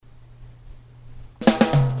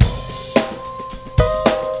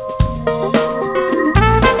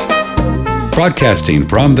Broadcasting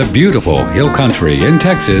from the beautiful Hill Country in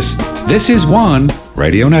Texas, this is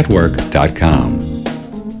OneRadioNetwork.com.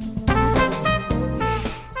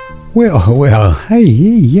 Well,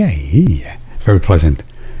 hey. Very pleasant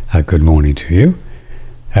good morning to you.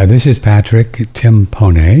 This is Patrick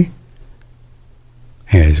Timpone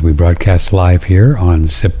as we broadcast live here on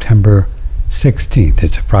September 16th.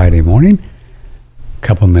 It's a Friday morning, a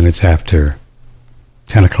couple minutes after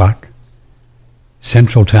 10 o'clock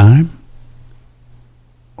Central Time.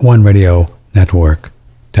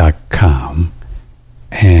 OneRadioNetwork.com,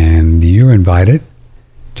 and you're invited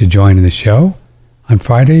to join in the show. On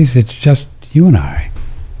Fridays, it's just you and I.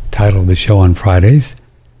 Title of the show on Fridays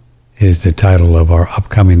is the title of our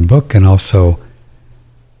upcoming book and also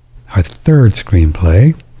our third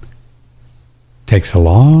screenplay. Takes a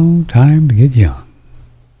long time to get young,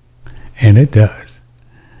 and it does.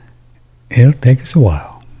 It'll take us a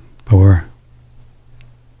while, but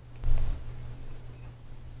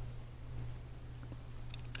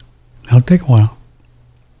it'll take a while.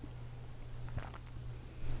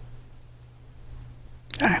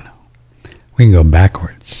 I know. We can go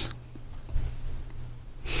backwards.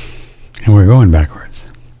 And we're going backwards.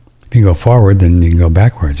 If you can go forward, then you can go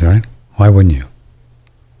backwards, right? Why wouldn't you?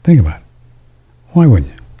 Think about it. Why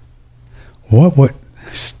wouldn't you? What would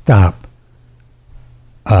stop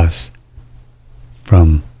us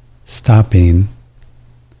from stopping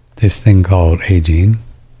this thing called aging,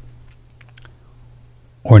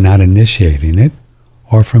 or not initiating it,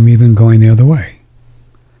 or from even going the other way?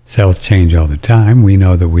 Cells change all the time. We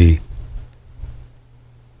know that we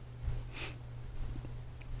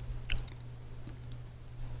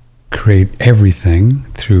create everything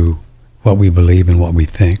through what we believe and what we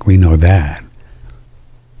think. We know that.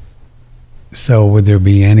 So would there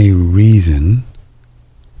be any reason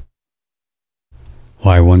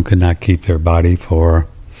why one could not keep their body for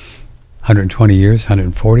 120 years,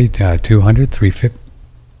 140, 200, 350,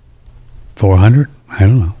 400? I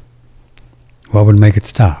don't know. What would make it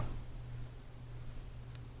stop?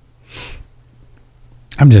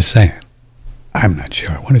 I'm just saying. I'm not sure.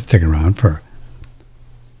 I want to stick around for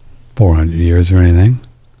 400 years or anything.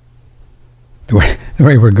 The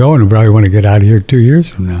way we're going, we probably want to get out of here 2 years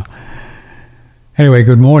from now. Anyway,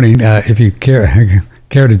 good morning. If you care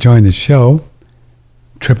to join the show,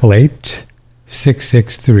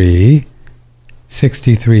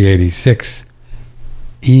 888-663-6386.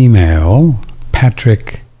 Email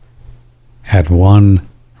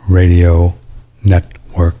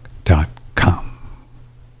patrick@oneradionetwork.com.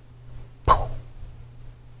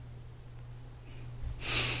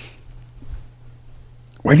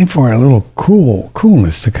 Waiting for a little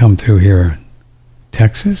coolness to come through here in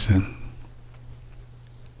Texas, and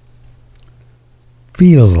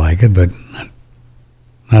feels like it, but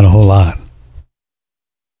not a whole lot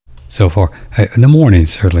so far. The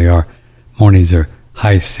mornings certainly are. Mornings are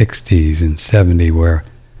high 60s and 70, where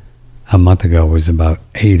a month ago was about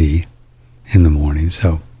 80 in the morning.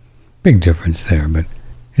 So big difference there, but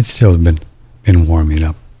it's still been warming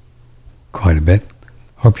up quite a bit.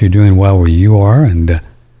 Hope you're doing well where you are, and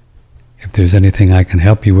if there's anything I can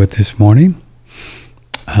help you with this morning,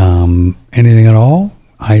 anything at all,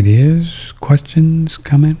 ideas, questions,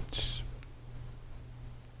 comments,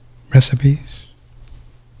 recipes,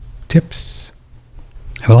 tips.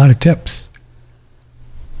 I have a lot of tips.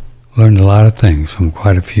 Learned a lot of things from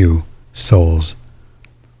quite a few souls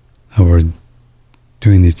over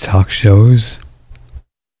doing these talk shows.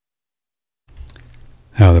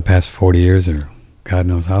 The past 40 years, or God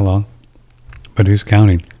knows how long, but who's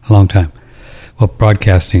counting? A long time. Well,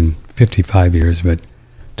 broadcasting 55 years, but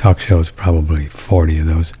talk shows probably 40 of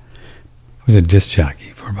those. I was a disc jockey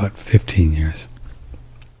for about 15 years.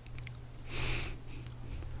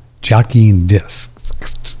 Jockeying discs.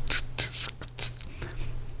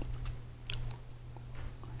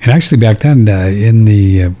 And actually back then,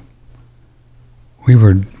 we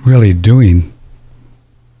were really doing,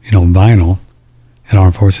 vinyl at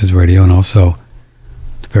Armed Forces Radio, and also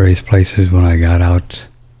to various places when I got out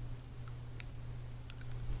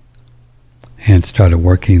and started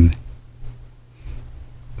working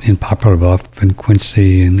in Poplar Bluff and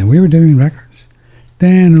Quincy, and we were doing records.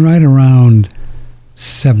 Then right around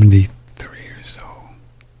 73 or so,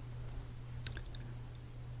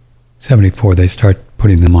 74, they start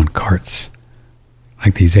putting them on carts,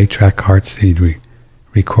 like these 8-track carts. You'd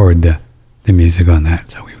record the music on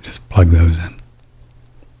that, so we would just plug those in.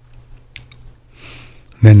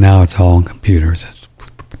 Then now it's all on computers.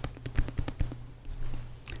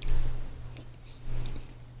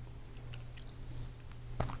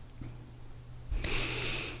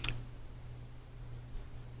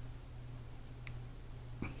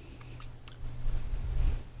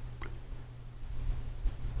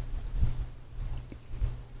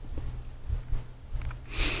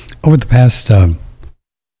 over the past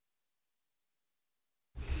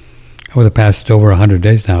over 100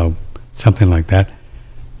 days now, something like that,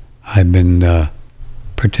 I've been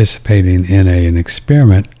participating in an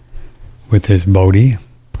experiment with this Bodhi,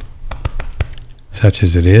 such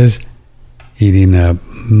as it is, eating a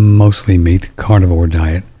mostly meat carnivore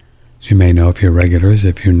diet. As you may know if you're regulars,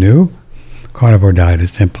 if you're new, carnivore diet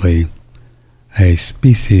is simply a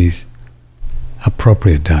species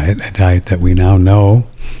appropriate diet, a diet that we now know.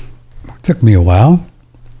 It took me a while,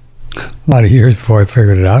 a lot of years before I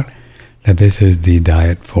figured it out, that this is the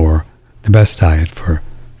best diet for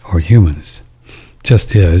humans.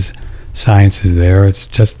 Just is. Science is there. It's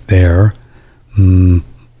just there.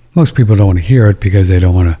 Most people don't want to hear it because they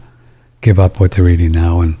don't want to give up what they're eating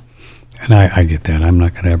now, and I get that. I'm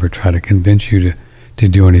not going to ever try to convince you to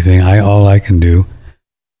do anything. All I can do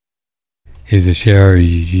is to share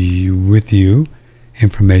with you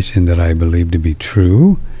information that I believe to be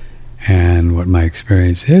true and what my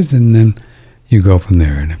experience is, and then you go from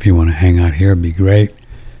there. And if you want to hang out here, it'd be great.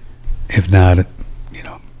 If not,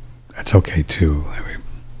 that's okay too.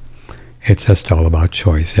 It's just all about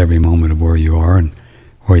choice, every moment of where you are and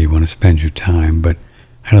where you want to spend your time. But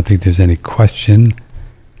I don't think there's any question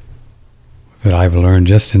that I've learned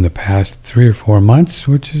just in the past 3 or 4 months,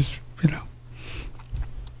 which is,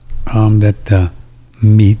 that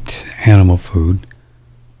meat, animal food,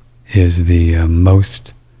 is the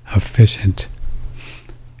most efficient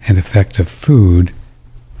and effective food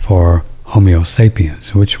for Homo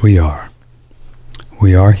sapiens, which we are.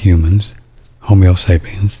 We are humans, Homo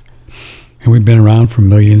sapiens, and we've been around for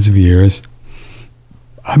millions of years.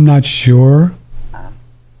 I'm not sure.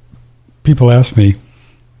 People ask me,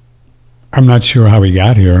 I'm not sure how we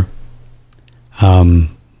got here. I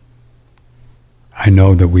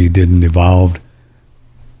know that we didn't evolve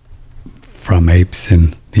from apes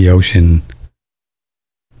in the ocean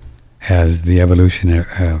as the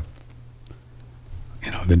evolutionary,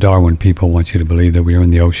 the Darwin people want you to believe that we were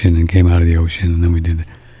in the ocean and came out of the ocean and then we did that.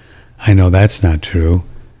 I know that's not true.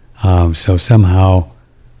 So somehow,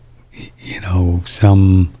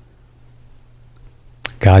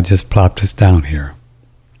 God just plopped us down here.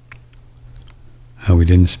 We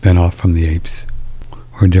didn't spin off from the apes.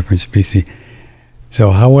 We're a different species.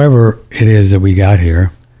 So however it is that we got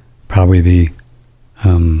here, probably the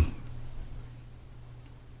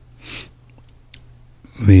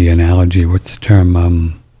analogy, what's the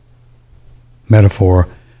term, metaphor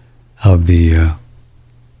of the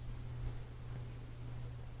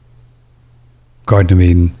Garden of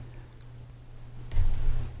Eden,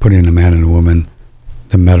 putting a man and a woman,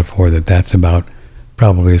 the metaphor that's about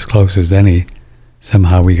probably as close as any.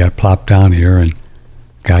 Somehow we got plopped down here and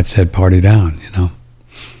God said party down,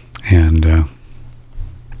 and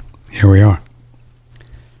here we are.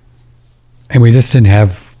 And we just didn't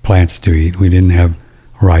have plants to eat. We didn't have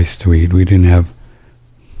rice to eat. We didn't have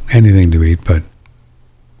anything to eat but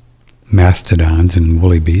mastodons and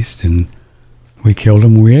woolly beasts, and we killed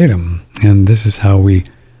them, we ate them. And this is how we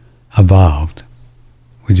evolved.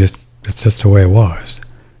 That's just the way it was.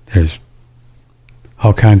 There's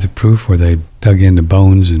all kinds of proof where they dug into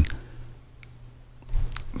bones, and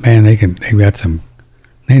man, they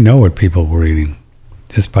know what people were eating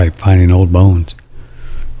just by finding old bones.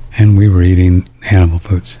 And we were eating animal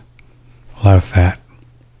foods, a lot of fat.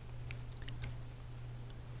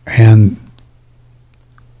 And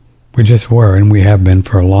we just were, and we have been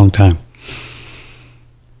for a long time.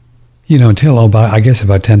 Until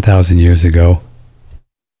about 10,000 years ago.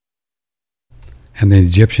 And the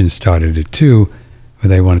Egyptians started it too, where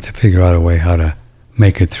they wanted to figure out a way how to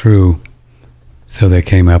make it through. So they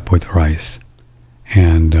came up with rice.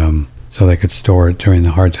 And so they could store it during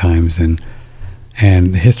the hard times. And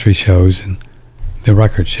history shows, and the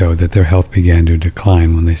records show, that their health began to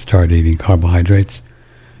decline when they started eating carbohydrates.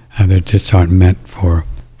 That just aren't meant for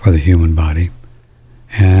the human body.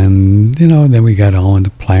 And, then we got all into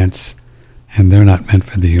plants, and they're not meant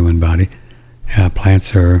for the human body.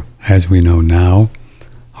 Plants are, as we know now,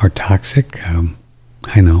 are toxic.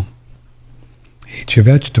 I know. Eat your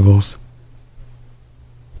vegetables.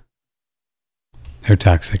 They're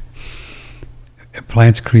toxic.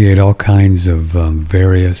 Plants create all kinds of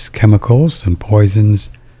various chemicals and poisons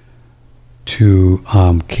to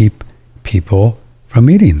keep people from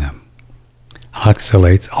eating them.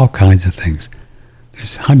 Oxalates, all kinds of things.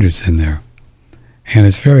 There's hundreds in there. And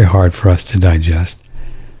it's very hard for us to digest.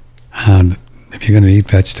 And if you're going to eat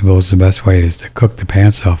vegetables, the best way is to cook the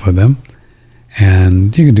pants off of them.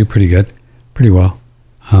 And you can do pretty well.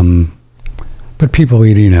 But people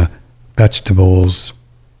eating vegetables,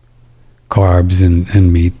 carbs,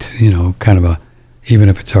 and meat, kind of even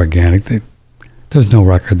if it's organic, there's no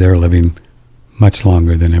record they're living much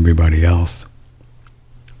longer than everybody else.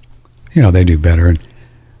 They do better and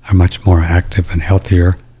are much more active and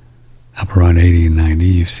healthier, up around 80 and 90.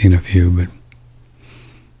 You've seen a few, but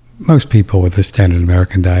most people with a standard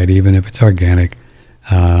American diet, even if it's organic,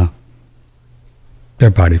 their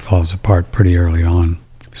body falls apart pretty early on,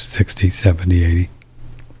 60, 70, 80.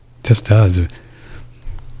 Just does.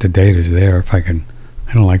 The data's there. I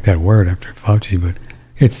don't like that word after Fauci, but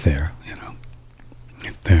it's there,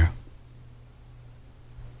 It's there.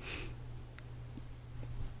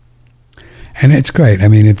 And it's great. I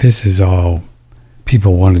mean, if this is all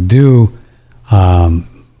people want to do,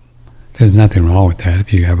 there's nothing wrong with that.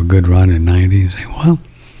 If you have a good run at 90, you say, well,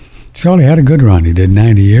 Charlie had a good run. He did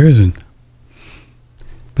 90 years.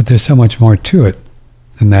 But there's so much more to it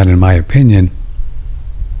than that, in my opinion.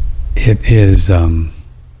 It is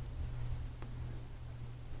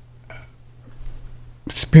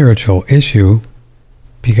spiritual issue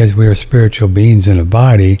because we are spiritual beings in a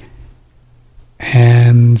body,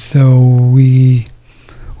 and so we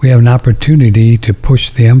have an opportunity to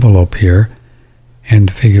push the envelope here and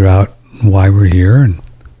to figure out why we're here and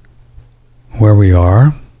where we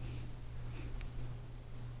are,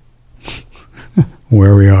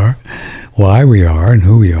 why we are, and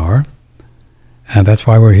who we are, and that's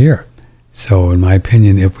why we're here. So in my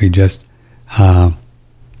opinion, if we just cop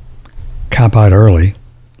out early,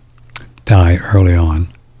 die early on,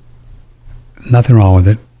 nothing wrong with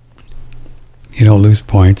it. You don't lose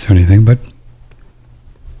points or anything, but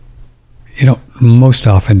most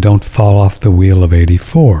often don't fall off the wheel of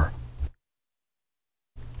 84.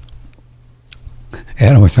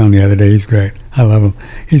 Adam was on the other day, he's great. I love him.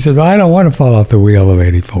 He says, I don't want to fall off the wheel of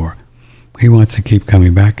 84. He wants to keep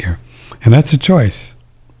coming back here. And that's a choice.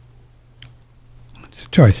 It's a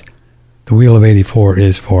choice. The wheel of 84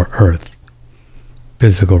 is for Earth,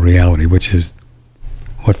 physical reality, which is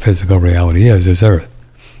what physical reality is Earth.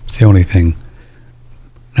 It's the only thing.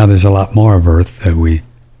 Now there's a lot more of Earth that we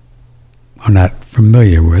are not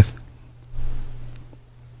familiar with,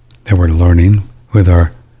 that we're learning with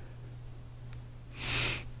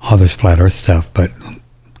all this flat Earth stuff, but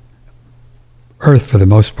Earth for the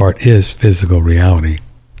most part is physical reality.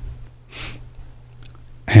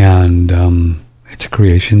 And it's a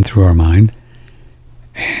creation through our mind.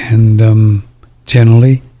 And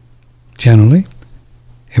generally,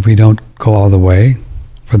 if we don't go all the way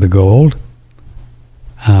for the gold,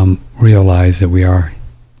 realize that we are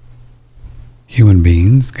human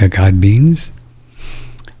beings, God beings,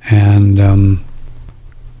 and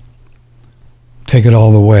take it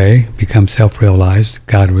all the way, become self-realized,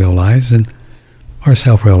 God-realized, or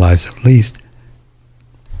self-realized at least,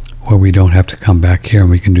 where we don't have to come back here and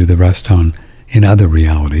we can do the rest in other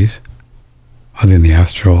realities, other than the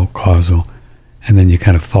astral, causal, and then you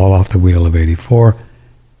kind of fall off the wheel of 84.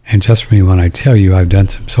 And just for me, when I tell you I've done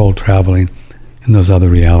some soul traveling in those other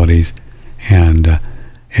realities, and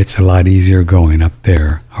it's a lot easier going up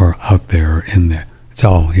there or out there or in there. It's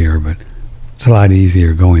all here, but it's a lot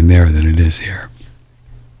easier going there than it is here.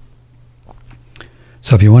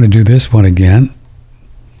 So if you want to do this one again,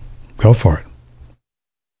 go for it.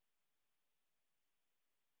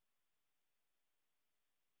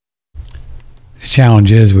 The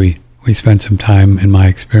challenge is we spend some time, in my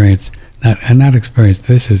experience, not experience,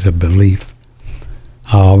 this is a belief.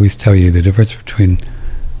 I'll always tell you the difference between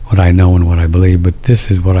what I know and what I believe, but this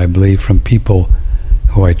is what I believe from people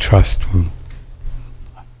who I trust, who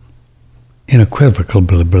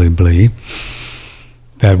unequivocally believe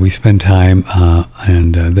that we spend time,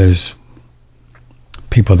 and there's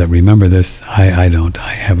people that remember this. I don't.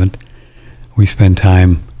 I haven't. We spend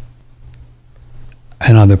time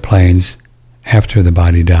on other planes after the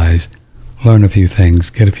body dies, learn a few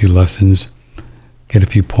things, get a few lessons, get a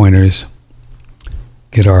few pointers,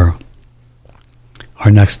 get our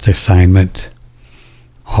next assignment.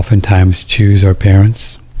 Oftentimes choose our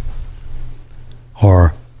parents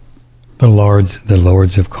or the lords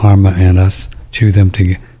of karma and us, choose them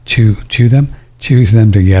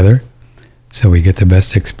together so we get the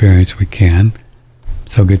best experience we can.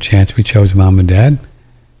 So good chance we chose mom and dad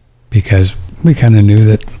because we kind of knew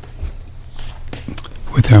that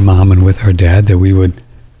with our mom and with our dad that we would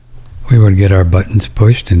get our buttons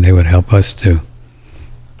pushed and they would help us to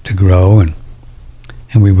grow and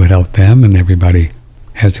we would help them and everybody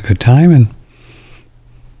has a good time and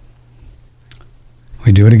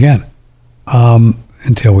we do it again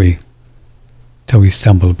until we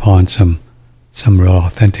stumble upon some real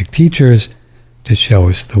authentic teachers to show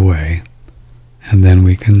us the way, and then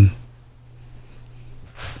we can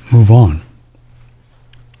move on.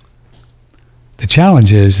 The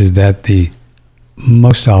challenge is that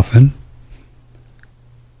most often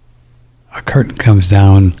a curtain comes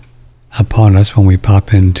down upon us when we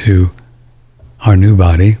pop into our new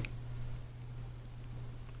body.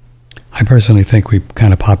 I personally think we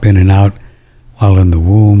kind of pop in and out while in the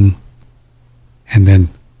womb, and then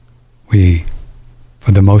we,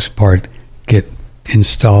 for the most part, get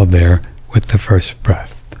installed there with the first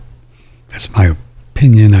breath. That's my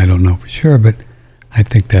opinion. I don't know for sure, but I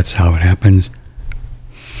think that's how it happens.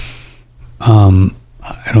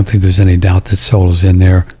 I don't think there's any doubt that soul is in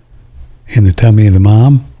there in the tummy of the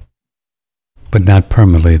mom, but not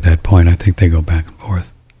permanently at that point. I think they go back and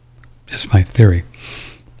forth. Just my theory.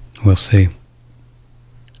 We'll see.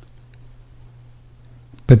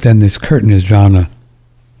 But then this curtain is drawn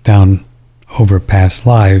down over past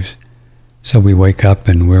lives, so we wake up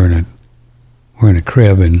and we're in a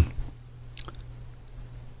crib and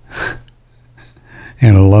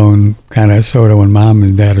and alone, kind of sort of when mom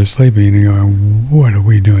and dad are sleeping, and you go, what are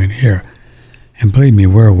we doing here? And believe me,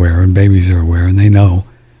 we're aware, and babies are aware, and they know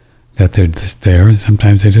that they're just there, and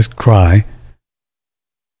sometimes they just cry.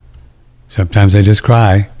 Sometimes they just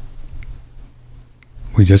cry.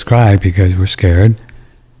 We just cry because we're scared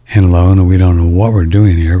and alone, and we don't know what we're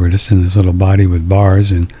doing here. We're just in this little body with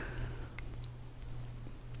bars, and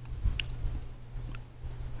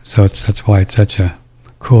so that's why it's such a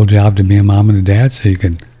cool job to be a mom and a dad, so you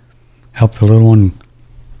can help the little one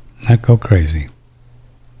not go crazy.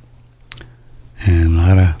 And a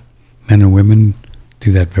lot of men and women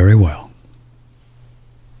do that very well.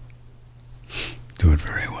 Do it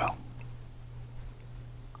very well.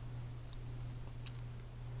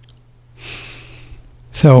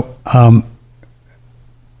 So,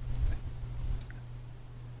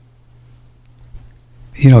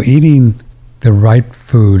 eating the right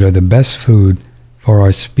food or the best food for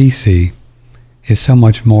our species is so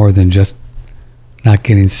much more than just not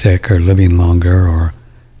getting sick or living longer or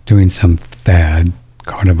doing some fad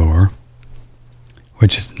carnivore,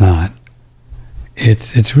 which it's not.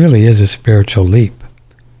 It really is a spiritual leap,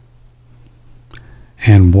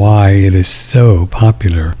 and why it is so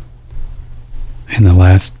popular in the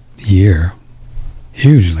last year,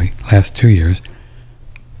 hugely, last 2 years.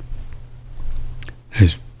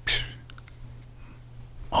 There's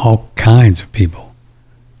all kinds of people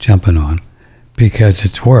jumping on because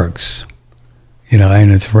it works,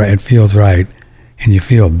 and it's right. It feels right, and you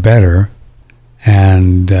feel better,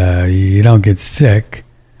 and you don't get sick,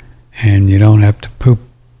 and you don't have to poop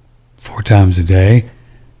 4 times a day,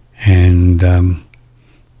 and you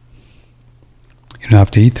don't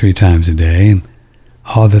have to eat 3 times a day, and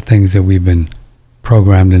all the things that we've been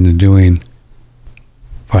programmed into doing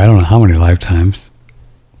for I don't know how many lifetimes.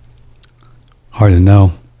 Hard to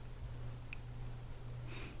know.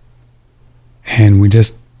 And we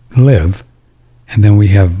just live, and then we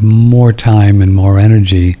have more time and more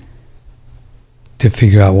energy to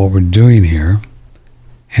figure out what we're doing here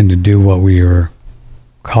and to do what we were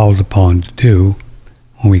called upon to do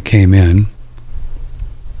when we came in.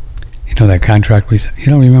 That contract we said, you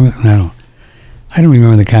don't remember? I don't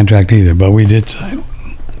remember the contract either, but we did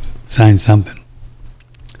sign something.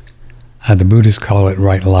 The Buddhists call it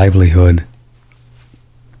right livelihood.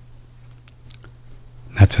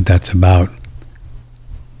 That's what that's about.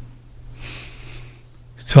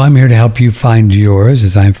 So I'm here to help you find yours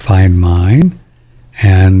as I find mine,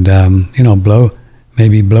 and blow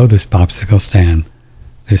this popsicle stand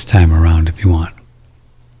this time around if you want.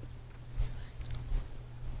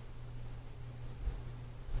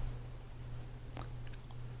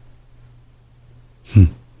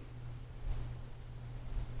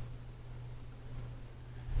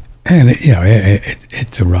 And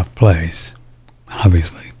it's a rough place,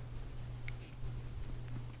 obviously.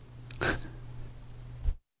 If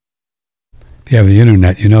you have the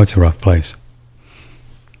internet, it's a rough place.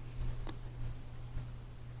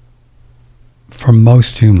 For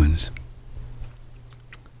most humans,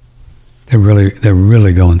 they're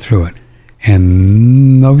really going through it.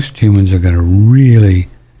 And most humans are going to really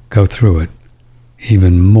go through it,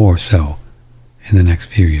 even more so in the next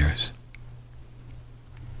few years.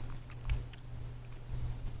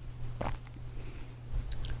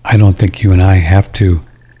 I don't think you and I have to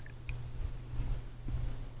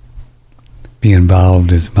be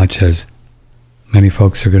involved as much as many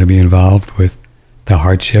folks are going to be involved with the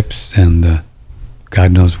hardships and the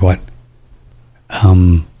God knows what.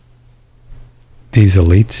 These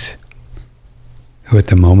elites who at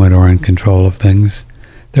the moment are in control of things,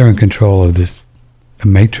 they're in control of the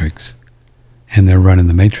matrix, and they're running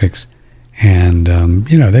the matrix. And,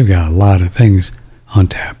 they've got a lot of things on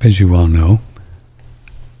tap, as you well know,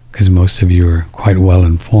 because most of you are quite well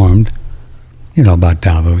informed, about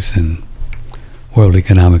Davos and World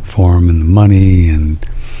Economic Forum and the money and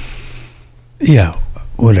yeah,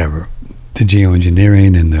 whatever. The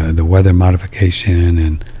geoengineering and the weather modification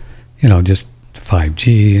and, just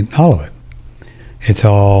 5G and all of it. It's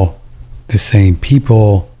all the same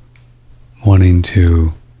people wanting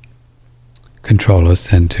to control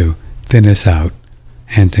us and to thin us out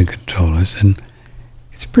and to control us. And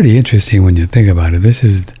it's pretty interesting when you think about it. It's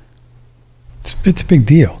a big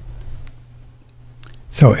deal.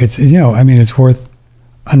 So it's, it's worth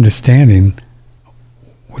understanding,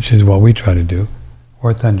 which is what we try to do,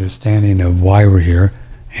 worth understanding of why we're here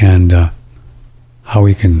and how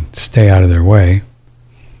we can stay out of their way,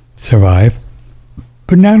 survive,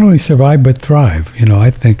 but not only survive, but thrive.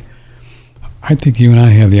 I think you and I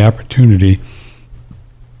have the opportunity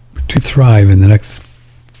to thrive in the next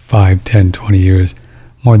 5, 10, 20 years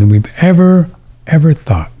more than we've ever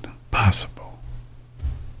thought possible.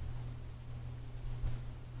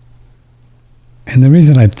 And the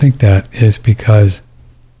reason I think that is because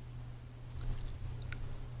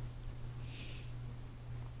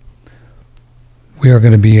we are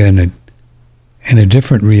going to be in a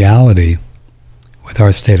different reality with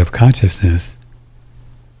our state of consciousness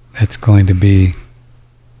that's going to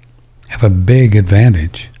have a big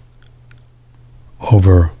advantage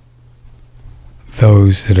over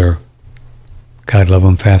those that are, God love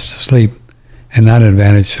them, fast asleep, and not an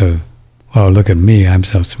advantage of, well, look at me, I'm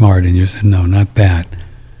so smart, and you're saying, no, not that,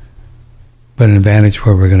 but an advantage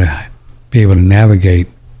where we're going to be able to navigate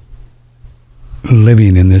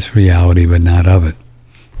living in this reality, but not of it.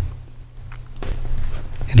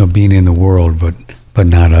 Being in the world, but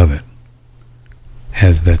not of it.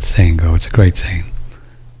 As that saying goes, it's a great saying.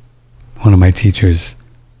 One of my teachers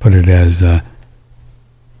put it as,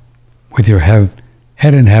 with your head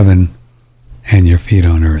in heaven and your feet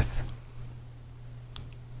on earth.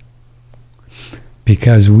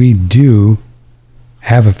 Because we do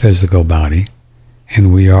have a physical body,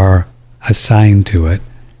 and we are assigned to it,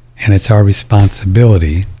 and it's our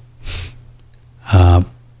responsibility,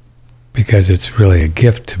 because it's really a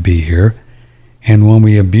gift to be here. And when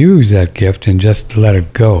we abuse that gift and just let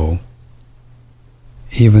it go,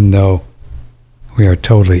 even though we are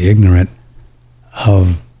totally ignorant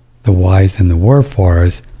of the whys and the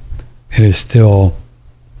wherefores, it's still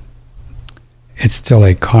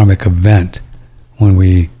a karmic event when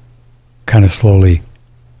we kind of slowly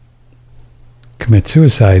commit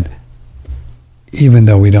suicide, even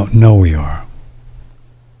though we don't know we are.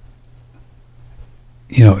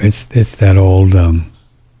 It's that old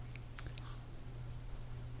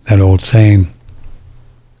saying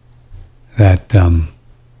that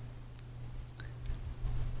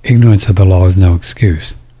ignorance of the law is no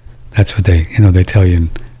excuse. That's what they tell you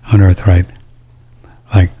on Earth, right?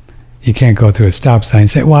 Like, you can't go through a stop sign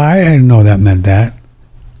and say, well, I didn't know that meant that.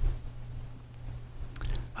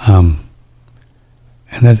 And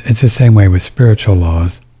it's the same way with spiritual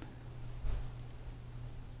laws.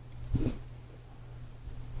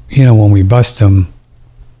 When we bust them,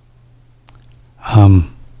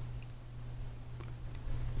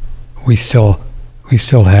 we still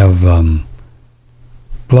have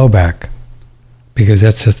blowback, because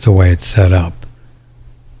that's just the way it's set up.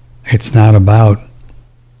 It's not about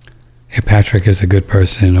if Patrick is a good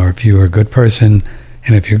person, or if you are a good person,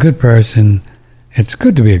 and if you're a good person, it's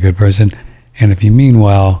good to be a good person, and if you mean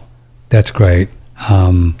well, that's great.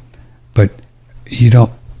 But you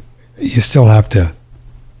still have to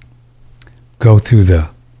go through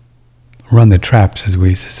run the traps, as we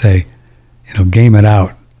used to say, game it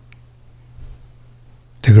out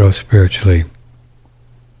to grow spiritually.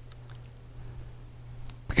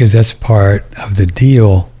 Because that's part of the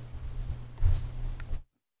deal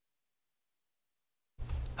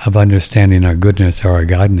of understanding our goodness or our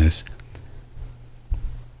godness.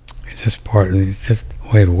 It's just the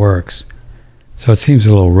way it works. So it seems a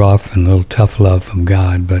little rough and a little tough love from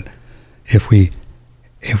God, but if we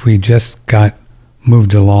just got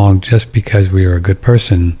moved along just because we are a good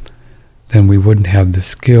person, then we wouldn't have the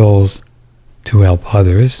skills to help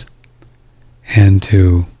others and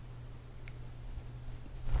to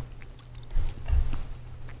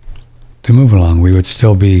move along. We would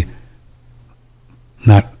still be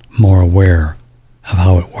not more aware of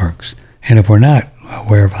how it works. And if we're not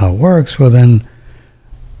aware of how it works, well then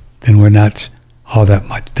we're not all that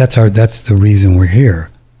much. That's the reason we're here,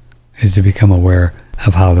 is to become aware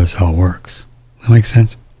of how this all works. Does that make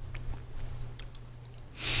sense?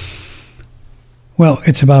 Well,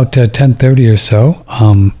 it's about 10:30 or so.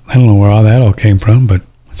 I don't know where all that all came from, but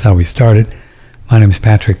that's how we started. My name is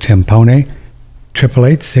Patrick Timpone.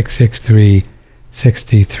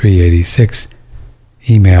 888-663-6386.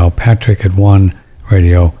 Email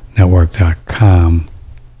patrick@oneradionetwork.com.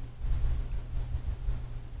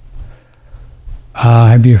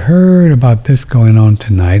 Have you heard about this going on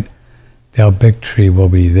tonight? Del Bigtree will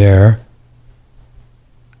be there.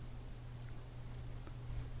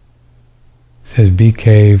 Says Bee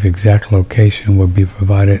Cave, exact location will be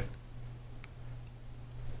provided.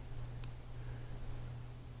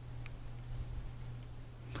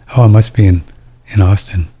 Oh, it must be in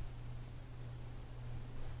Austin.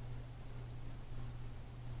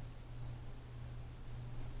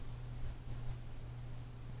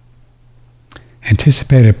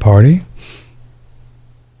 Anticipated party.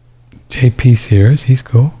 J.P. Sears, he's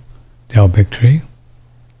cool. Del Bigtree.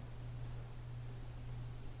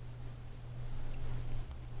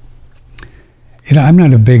 You know, I'm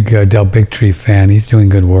not a big Del Bigtree fan. He's doing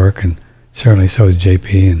good work, and certainly so is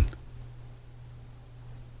J.P. And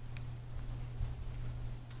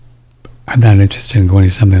I'm not interested in going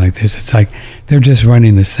to something like this. It's like they're just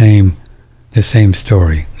running the same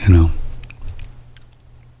story, you know,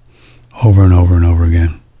 over and over and over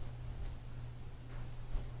again.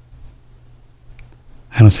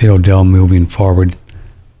 I don't see Odell moving forward.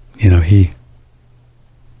 You know, he's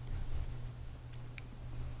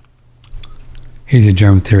a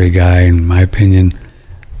germ theory guy, in my opinion.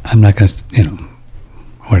 I'm not going to, you know,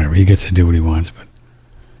 whatever. He gets to do what he wants. But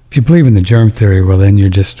if you believe in the germ theory, well, then you're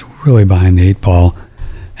just really behind the 8 ball,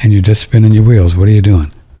 and you're just spinning your wheels. What are you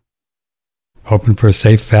doing? Hoping for a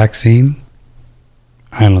safe vaccine?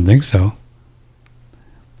 I don't think so.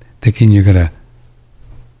 Thinking you're going to,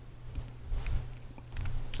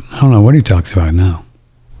 I don't know what he talks about now.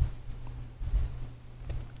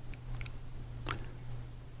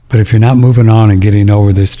 But if you're not moving on and getting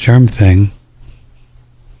over this germ thing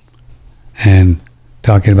and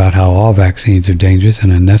talking about how all vaccines are dangerous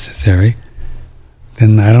and unnecessary,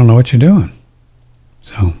 then I don't know what you're doing.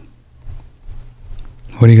 So,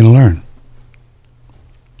 what are you going to learn?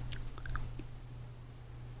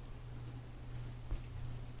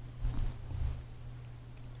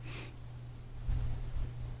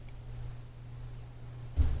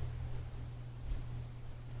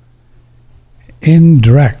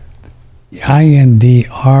 Indrek. I-N-D-R-E-K.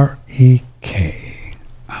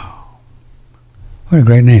 Oh, what a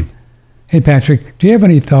great name. Hey, Patrick, do you have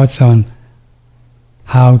any thoughts on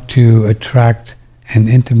how to attract an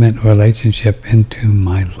intimate relationship into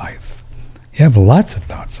my life? You have lots of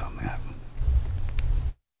thoughts on that.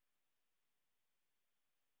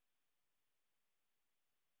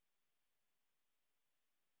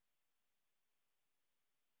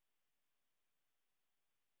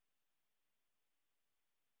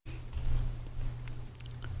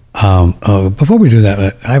 Before we do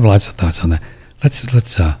that, I have lots of thoughts on that.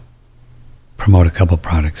 Let's promote a couple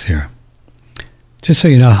products here. Just so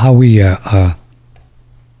you know, how we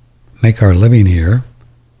make our living here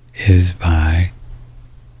is by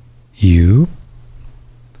you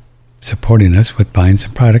supporting us with buying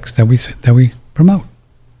some products that we promote.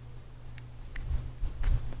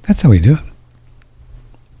 That's how we do it.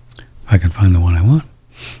 If I can find the one I want.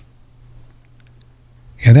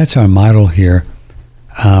 Yeah, that's our model here.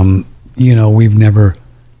 You know, we've never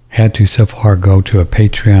had to so far go to a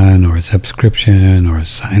Patreon or a subscription or a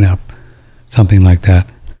sign up, something like that.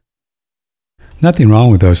 Nothing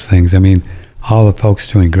wrong with those things. I mean, all the folks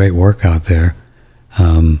doing great work out there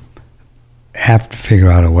have to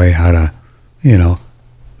figure out a way how to, you know,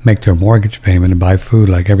 make their mortgage payment and buy food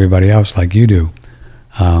like everybody else, like you do.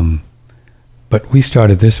 But we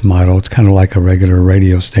started this model. It's kind of like a regular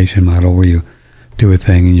radio station model where you do a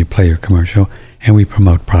thing and you play your commercial, and we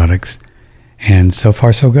promote products. And so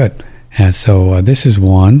far, so good. And so this is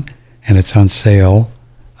one, and it's on sale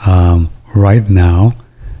right now.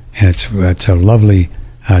 And it's a lovely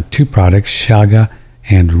 2 products, Shaga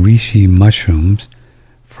and Reishi mushrooms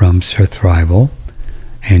from Surthrival.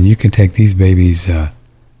 And you can take these babies,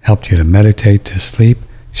 help you to meditate, to sleep.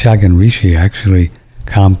 Shaga and Reishi actually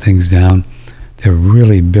calm things down. They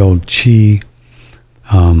really build chi.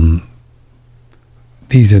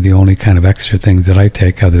 These are the only kind of extra things that I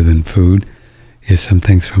take other than food, is some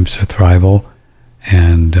things from Surthrival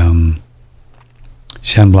and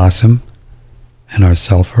Shen Blossom and our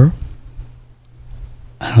sulfur.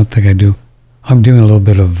 I don't think I do. I'm doing a little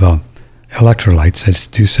bit of electrolytes. I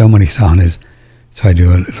just do so many saunas. So I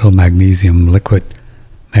do a little magnesium, liquid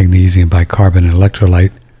magnesium bicarbonate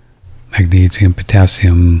electrolyte, magnesium,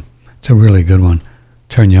 potassium. It's a really good one.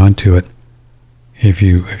 Turn you on to it if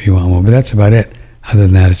you want one. But that's about it. Other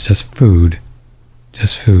than that, it's just food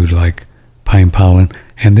like pine pollen.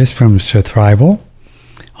 And this from Surthrival,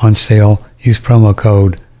 on sale. Use promo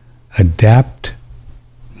code ADAPT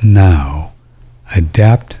NOW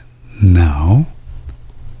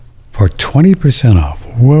for 20% off.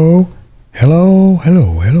 Whoa, Hello.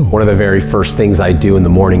 One of the very first things I do in the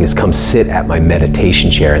morning is come sit at my meditation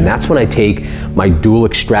chair, and that's when I take my dual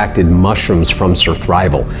extracted mushrooms from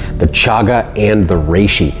Surthrival, the chaga and the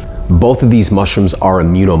reishi. Both of these mushrooms are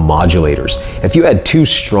immunomodulators. If you had too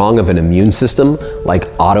strong of an immune system, like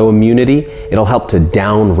autoimmunity, it'll help to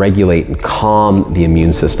down-regulate and calm the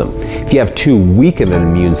immune system. If you have too weak of an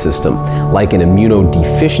immune system, like an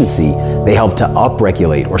immunodeficiency, they help to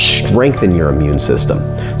upregulate or strengthen your immune system.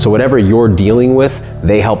 So whatever you're dealing with,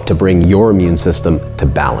 they help to bring your immune system to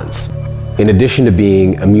balance. In addition to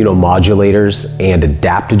being immunomodulators and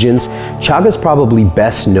adaptogens, chaga is probably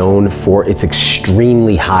best known for its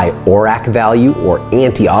extremely high ORAC value, or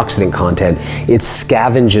antioxidant content. It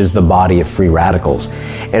scavenges the body of free radicals.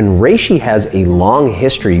 And reishi has a long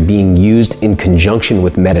history being used in conjunction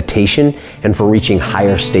with meditation and for reaching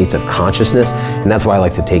higher states of consciousness, and that's why I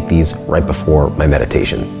like to take these right before my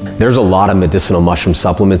meditation. There's a lot of medicinal mushroom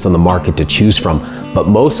supplements on the market to choose from, but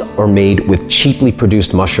most are made with cheaply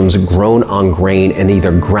produced mushrooms grown on grain and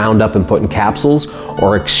either ground up and put in capsules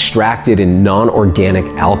or extracted in non-organic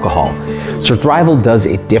alcohol. Surthrival does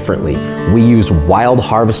it differently. We use wild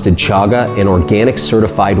harvested chaga and organic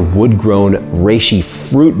certified wood-grown reishi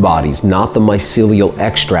fruit bodies, not the mycelial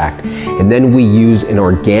extract. And then we use an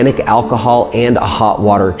organic alcohol and a hot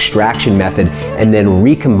water extraction method, and then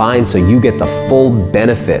recombine so you get the full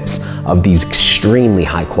benefits of these extremely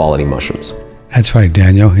high quality mushrooms. That's right,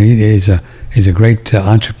 Daniel. He's a great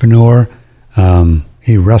entrepreneur.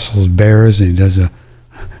 He wrestles bears. He does a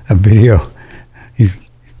video. He's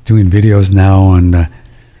doing videos now on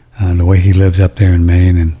the way he lives up there in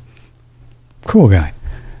Maine, and cool guy.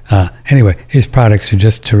 Anyway, his products are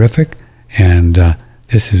just terrific, and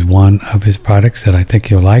this is one of his products that I think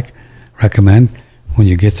you'll like. Recommend when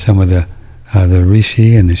you get some of the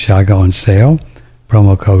reishi and the chaga on sale.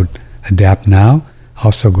 Promo code ADAPT now.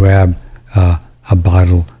 Also grab a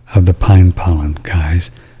bottle of the pine pollen, guys,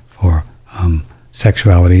 for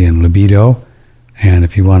sexuality and libido. And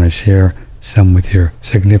if you want to share some with your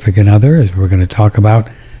significant other, as we're going to talk about,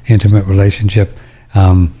 intimate relationship,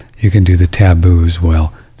 you can do the taboo as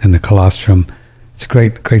well. Then the colostrum. It's a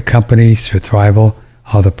great company, Surthrival.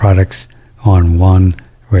 All the products on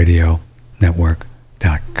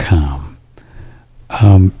OneRadioNetwork.com.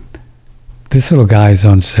 This little guy is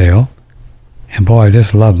on sale, and boy, I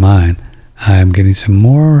just love mine. I'm getting some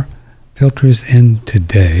more filters in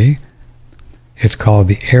today. It's called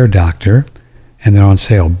the Air Doctor, and they're on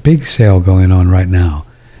sale. Big sale going on right now.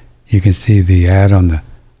 You can see the ad on the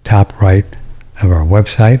top right of our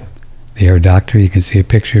website, the Air Doctor. You can see a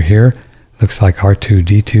picture here. Looks like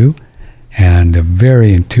R2-D2, and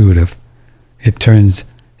very intuitive. It turns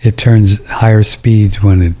higher speeds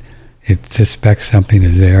when it suspects something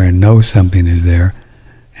is there and knows something is there,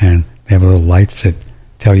 and they have little lights that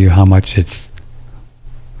tell you how much it's,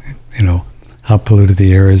 how polluted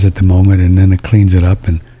the air is at the moment, and then it cleans it up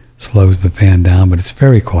and slows the fan down, but it's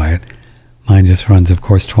very quiet. Mine just runs, of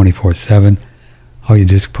course, 24/7. Oh, you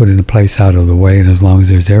just put it in a place out of the way, and as long as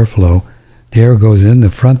there's airflow, the air goes in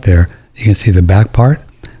the front there. You can see the back part.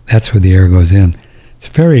 That's where the air goes in. It's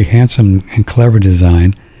very handsome and clever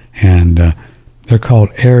design, and they're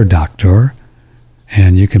called Air Doctor,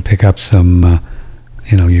 and you can pick up some,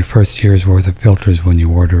 your first year's worth of filters when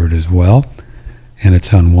you order it as well, and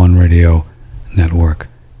it's on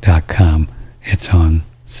OneRadioNetwork.com. It's on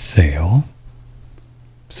sale,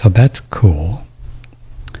 so that's cool.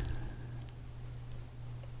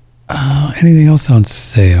 Anything else on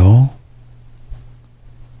sale?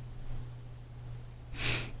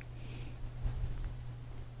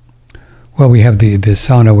 Well, we have the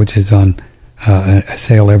sauna, which is on a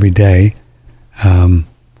sale every day. A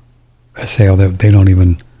sale that they don't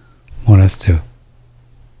even want us to.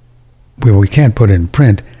 We can't put it in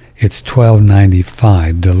print. It's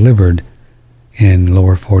 $12.95 delivered in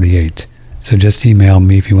lower 48. So just email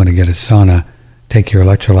me if you want to get a sauna. Take your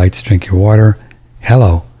electrolytes, drink your water.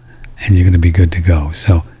 Hello, and you're going to be good to go.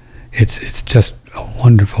 So it's just a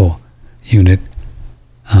wonderful unit.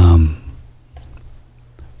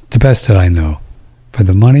 The best that I know. For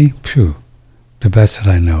the money, the best that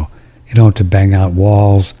I know. You don't have to bang out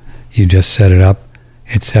walls. You just set it up.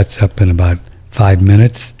 It sets up in about 5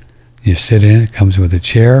 minutes. You sit in it. Comes with a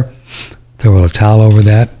chair. Throw a little towel over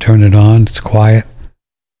that. Turn it on. It's quiet.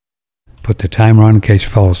 Put the timer on in case you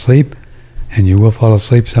fall asleep. And you will fall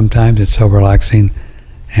asleep sometimes. It's so relaxing.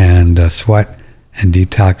 And sweat and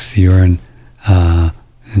detox the urine,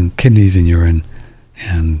 and kidneys and urine,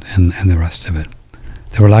 and the rest of it.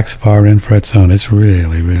 The Relaxifar Infrared Sauna. It's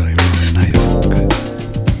really, really, really nice. Good.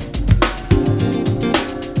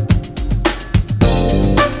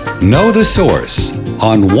 Know the Source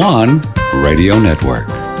on One Radio Network.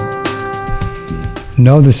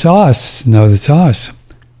 Know the sauce. Know the sauce.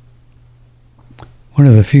 One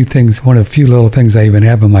of the few little things I even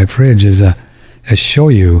have in my fridge is a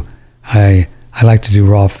shoyu. I like to do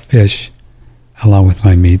raw fish along with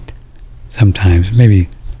my meat sometimes. Maybe,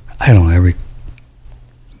 I don't know,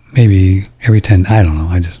 maybe every 10, I don't know.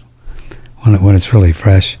 I just, when it's really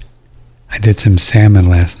fresh. I did some salmon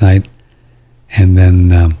last night and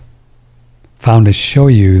then found a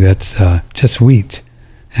shoyu that's just wheat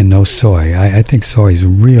and no soy. I think soy is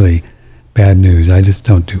really bad news. I just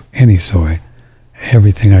don't do any soy.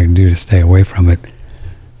 Everything I can do to stay away from it.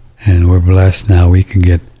 And we're blessed now. We can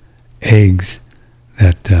get eggs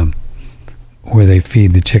that where they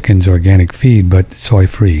feed the chickens organic feed, but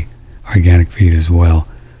soy-free organic feed as well.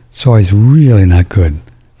 Soy is really not good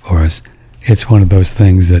for us. It's one of those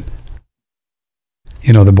things that,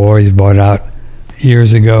 the boys bought out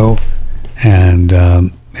years ago, and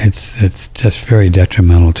it's just very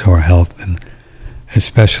detrimental to our health, and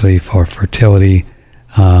especially for fertility,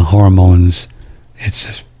 hormones. It's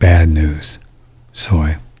just bad news.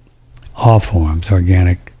 Soy. All forms,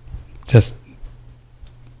 organic. Just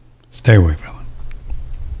stay away from it.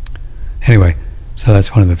 Anyway, so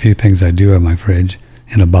that's one of the few things I do in my fridge.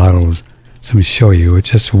 In a bottle is some shoyu. It's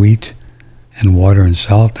just wheat and water and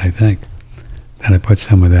salt, I think. Then I put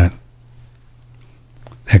some of that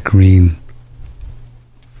green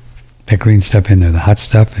stuff in there, the hot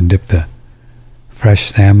stuff, and dip the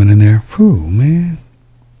fresh salmon in there. Whew, man.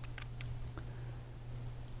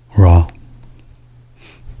 Raw.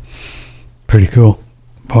 Pretty cool.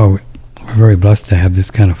 Boy, we're very blessed to have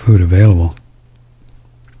this kind of food available.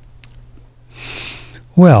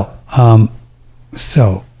 Well,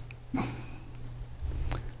 so,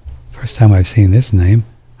 first time I've seen this name.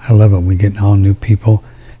 I love it. We get all new people.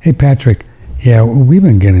 Hey, Patrick. Yeah, we've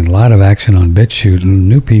been getting a lot of action on BitChute and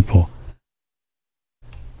new people.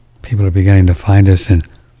 People are beginning to find us, and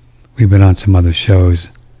we've been on some other shows.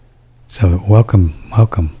 So welcome.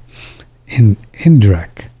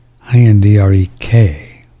 Indrek,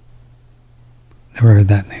 I-N-D-R-E-K. Never heard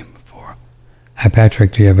that name before. Hi,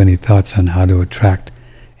 Patrick. Do you have any thoughts on how to attract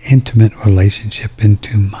intimate relationship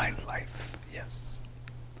into my life? Yes.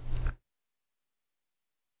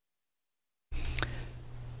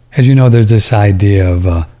 As you know, there's this idea of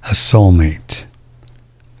a soulmate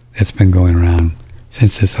that's been going around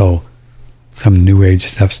since some New Age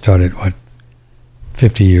stuff started,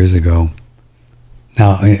 50 years ago.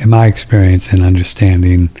 Now, in my experience and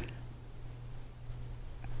understanding,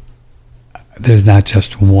 there's not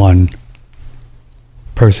just one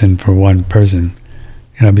person for one person.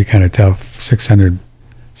 It'd be kind of tough. 6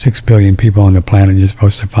 billion people on the planet, you're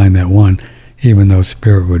supposed to find that one, even though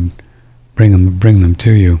spirit would bring them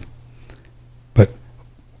to you. But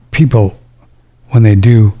people, when they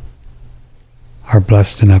do, are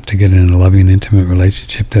blessed enough to get in a loving, intimate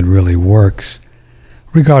relationship that really works,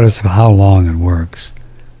 regardless of how long it works.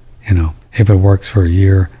 If it works for a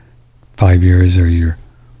year, 5 years, or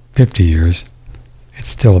 50 years, it's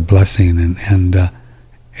still a blessing, and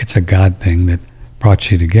it's a God thing that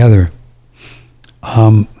brought you together.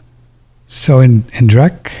 So in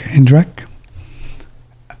Drek,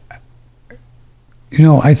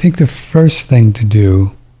 I think the first thing to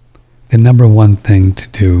do, the number one thing to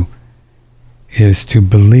do, is to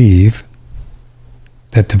believe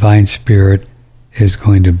that Divine Spirit is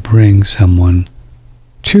going to bring someone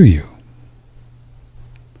to you.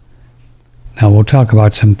 Now we'll talk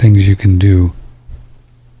about some things you can do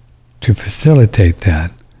to facilitate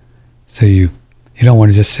that. So you don't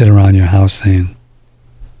want to just sit around your house saying,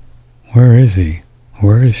 where is he?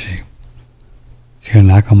 Where is she? She's going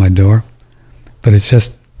to knock on my door? But it's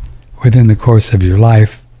just within the course of your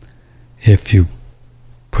life, if you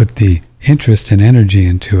put the interest and energy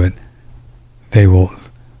into it, they'll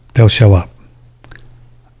show up.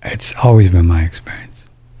 It's always been my experience.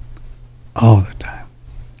 All the time.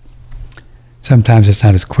 Sometimes it's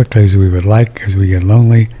not as quickly as we would like because we get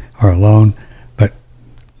lonely or alone, but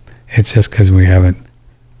it's just because we haven't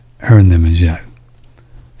earned them as yet.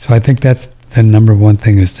 So I think that's the number one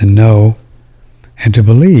thing, is to know and to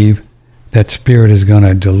believe that Spirit is going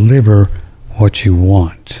to deliver what you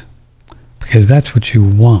want. Because that's what you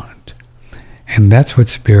want. And that's what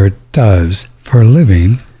Spirit does for a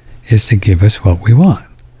living, is to give us what we want.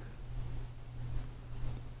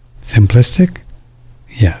 Simplistic?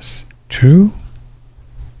 Yes. True?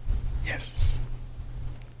 Yes.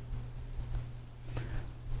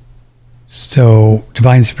 So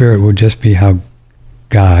Divine Spirit would just be how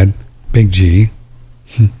God, big G,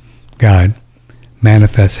 God,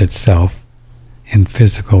 manifests itself in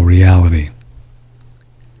physical reality.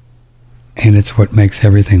 And it's what makes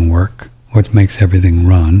everything work what makes everything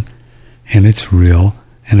run, and it's real,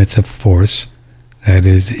 and it's a force that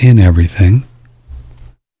is in everything.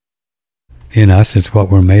 In us, it's what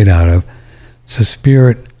we're made out of. So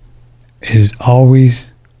spirit is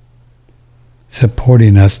always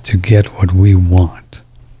supporting us to get what we want.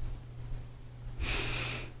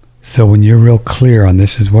 So when you're real clear on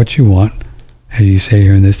this is what you want, as you say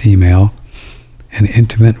here in this email, an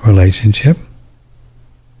intimate relationship,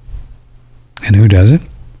 and who doesn't?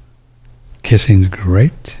 Kissing's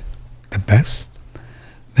great, the best.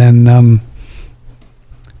 Then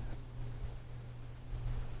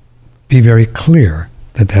be very clear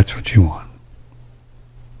that that's what you want.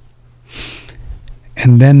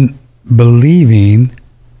 And then believing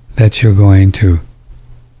that you're going to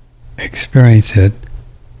experience it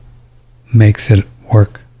makes it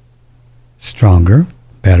work stronger,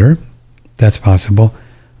 better. That's possible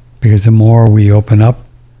because the more we open up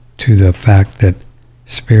to the fact that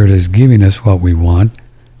Spirit is giving us what we want,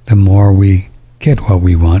 the more we get what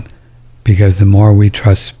we want, because the more we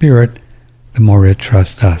trust Spirit, the more it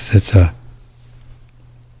trusts us. It's a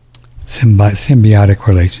symbiotic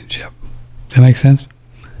relationship. Does that make sense?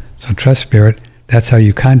 So trust Spirit. That's how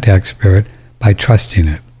you contact Spirit, by trusting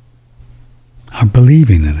it or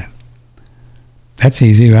believing in it. That's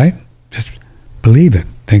easy, right? Just believe it.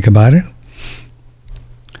 Think about it.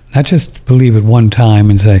 Not just believe it one time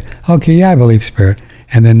and say, okay, yeah, I believe Spirit,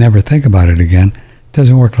 and then never think about it again. It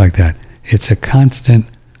doesn't work like that. It's a constant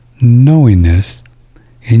knowingness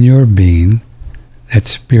in your being that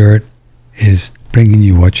Spirit is bringing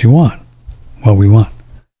you what you want, what we want.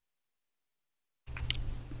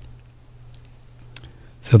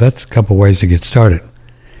 So that's a couple ways to get started.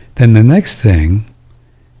 Then the next thing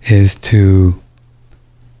is to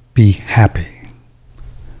be happy.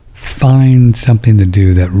 Find something to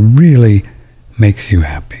do that really makes you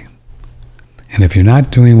happy. And if you're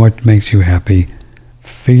not doing what makes you happy,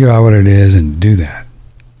 figure out what it is and do that.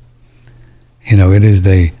 You know, it is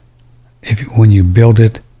when you build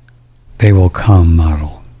it, they will come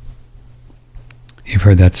model. You've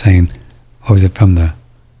heard that saying, what was it, from the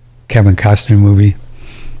Kevin Costner movie,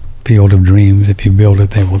 Field of Dreams? If you build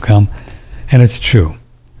it, they will come. And it's true.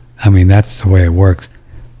 I mean, that's the way it works.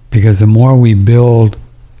 Because the more we build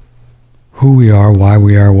who we are, why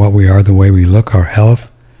we are, what we are, the way we look, our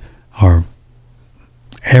health, our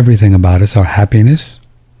everything about us, our happiness,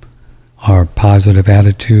 our positive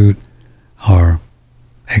attitude, our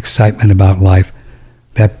excitement about life,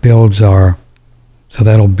 that builds so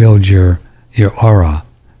that'll build your aura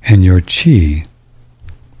and your chi,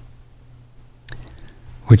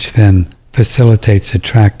 which then facilitates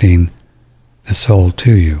attracting the soul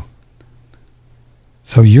to you.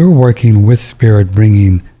 So you're working with Spirit,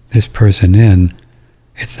 bringing this person in.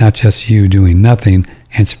 It's not just you doing nothing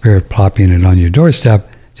and Spirit plopping it on your doorstep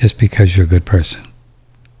just because you're a good person.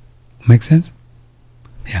 Make sense?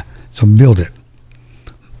 Yeah. So build it.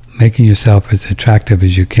 Making yourself as attractive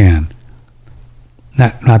as you can.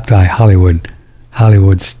 Not by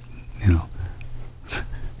Hollywood's,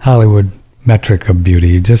 Hollywood metric of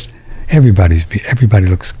beauty. Just everybody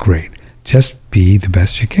looks great. Just be the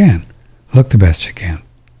best you can. Look the best you can.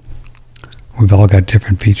 We've all got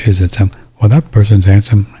different features that that person's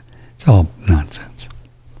handsome. It's all nonsense.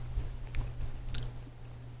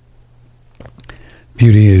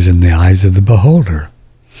 Beauty is in the eyes of the beholder.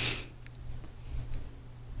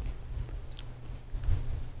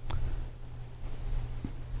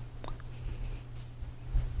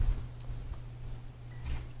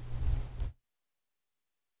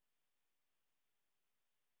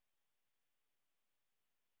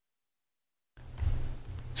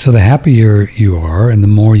 So the happier you are and the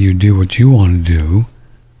more you do what you want to do,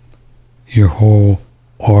 your whole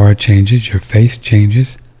aura changes, your face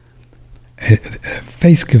changes.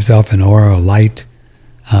 Face gives off an aura, a light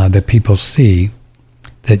that people see,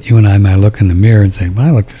 that you and I might look in the mirror and say, well, I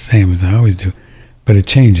look the same as I always do, but it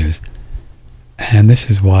changes. And this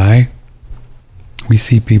is why we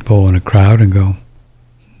see people in a crowd and go,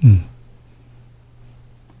 I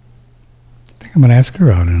think I'm going to ask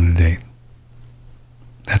her out on a date.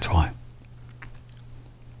 That's why.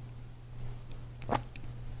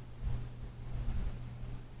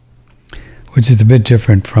 Which is a bit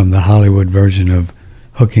different from the Hollywood version of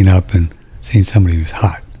hooking up and seeing somebody who's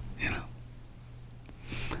hot,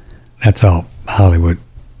 That's all Hollywood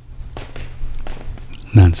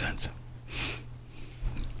nonsense.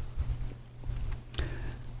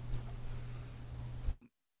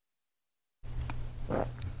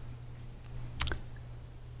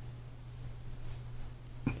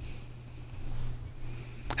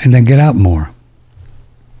 And then get out more.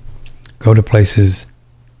 Go to places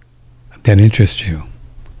that interest you.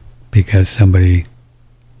 because somebody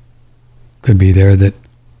could be there that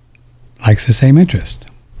likes the same interest.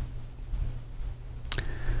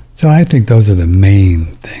 So I think those are the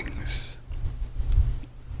main things.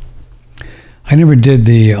 I never did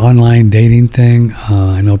the online dating thing.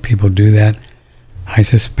 I know people do that. I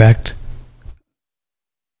suspect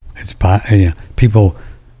it's people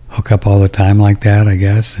hook up all the time like that, I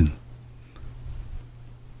guess. And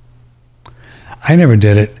I never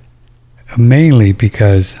did it, mainly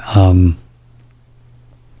because I'll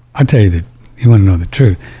tell you that you want to know the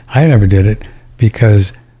truth. I never did it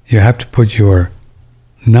because you have to put your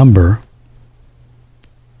number,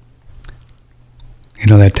 you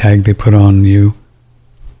know, that tag they put on you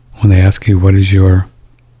when they ask you what is your,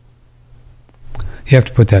 you have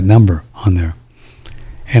to put that number on there.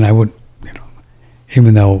 And I would, you know,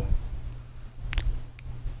 even though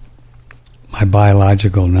my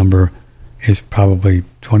biological number is probably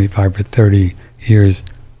 25 or 30 years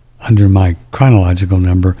under my chronological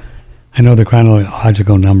number, I know the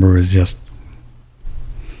chronological number is just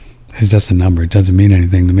a number. It doesn't mean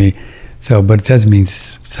anything to me. So, but it does mean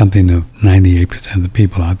something to 98% of the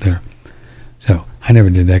people out there. So I never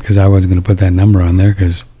did that because I wasn't going to put that number on there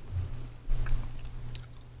because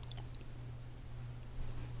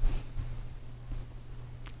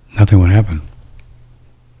nothing would happen.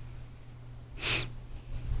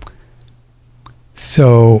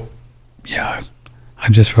 So, yeah,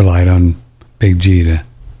 I've just relied on Big G to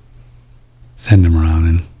send them around,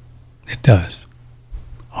 and it does.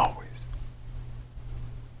 Always.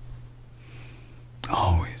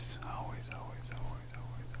 Always, always, always, always, always,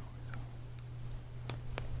 always.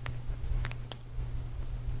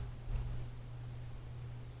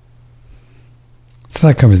 So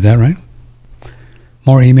that covers that, right?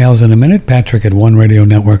 More emails in a minute. Patrick at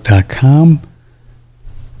oneradionetwork.com.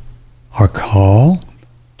 Or call.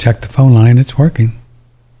 Check the phone line. It's working.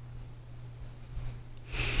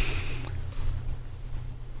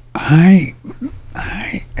 I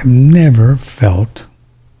have never felt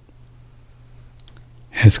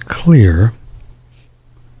as clear,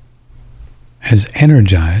 as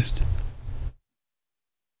energized,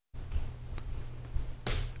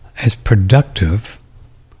 as productive.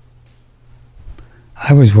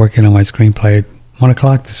 I was working on my screenplay at 1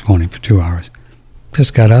 o'clock this morning for 2 hours.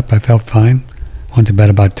 Just got up, I felt fine, went to bed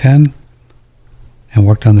about 10, and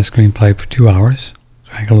worked on the screenplay for 2 hours.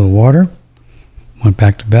 Drank a little water, went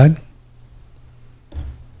back to bed.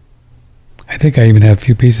 I think I even had a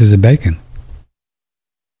few pieces of bacon.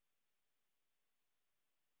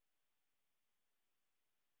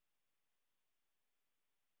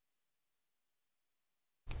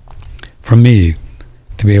 For me,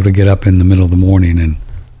 to be able to get up in the middle of the morning and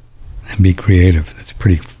be creative, that's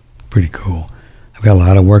pretty cool. I've got a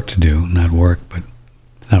lot of work to do, not work, but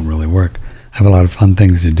it's not really work. I have a lot of fun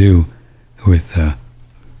things to do with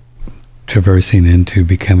traversing into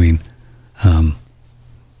becoming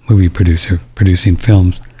movie producer, producing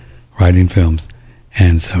films, writing films.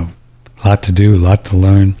 And so, a lot to do, a lot to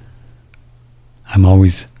learn. I'm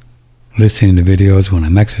always listening to videos when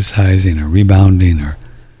I'm exercising or rebounding or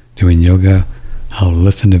doing yoga. I'll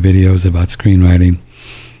listen to videos about screenwriting,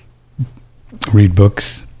 read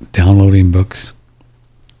books, downloading books.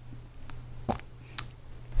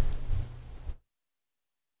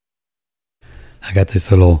 I got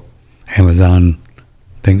this little Amazon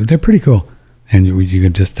thing. They're pretty cool. And you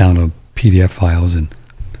can just download PDF files, and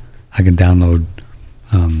I can download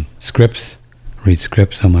scripts, read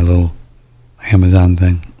scripts on my little Amazon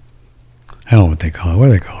thing. I don't know what they call it. What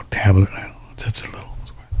do they call it? Tablet? I don't know. Just a little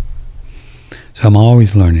square. So I'm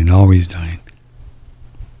always learning, always doing.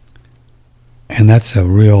 And that's a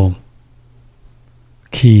real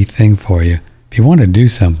key thing for you. If you want to do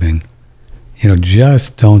something,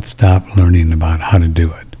 just don't stop learning about how to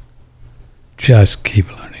do it. Just keep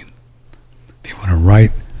learning. If you want to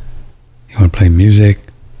write, you want to play music,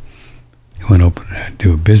 you want to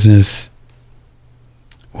do a business,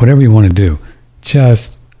 whatever you want to do, the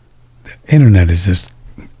internet is just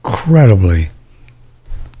incredibly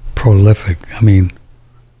prolific. I mean,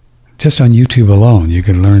 just on YouTube alone, you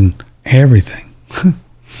can learn everything.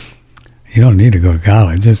 You don't need to go to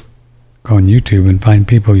college. Just go on YouTube and find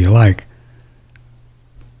people you like.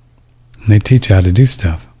 And they teach you how to do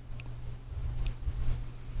stuff.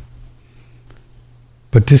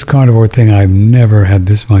 But this carnivore thing, I've never had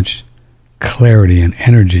this much clarity and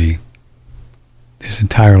energy this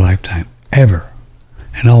entire lifetime, ever.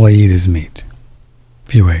 And all I eat is meat. A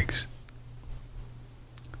few eggs.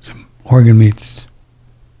 Some organ meats.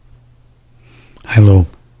 I had a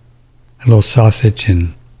little sausage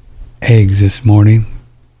and eggs this morning.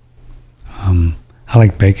 I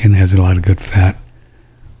like bacon, has a lot of good fat.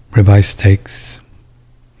 ribeye steaks,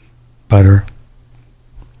 butter.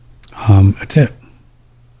 That's it.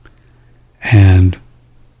 And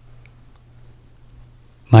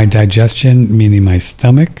my digestion, meaning my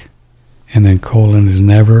stomach, and then colon has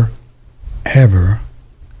never, ever,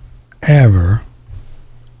 ever,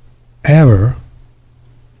 ever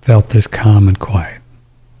felt this calm and quiet.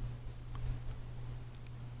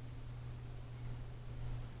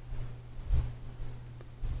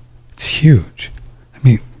 It's huge. I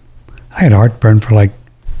mean, I had heartburn for like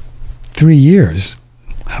 3 years,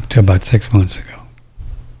 up to about 6 months ago.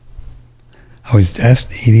 I was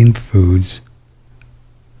just eating foods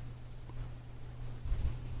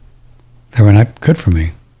that were not good for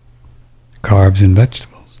me. Carbs and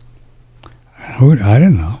vegetables. I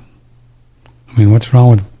didn't know. I mean, what's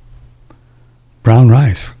wrong with brown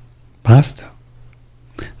rice, pasta?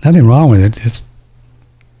 Nothing wrong with it, just...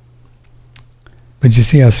 But you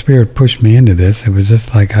see how Spirit pushed me into this. It was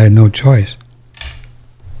just like I had no choice.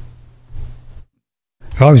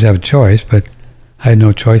 I always have a choice, but I had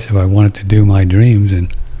no choice if I wanted to do my dreams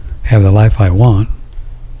and have the life I want.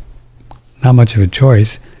 Not much of a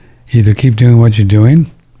choice. Either keep doing what you're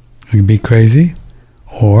doing, and be crazy,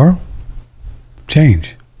 or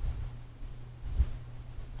change.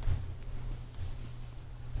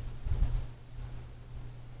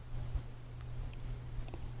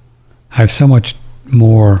 I have so much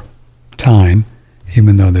more time,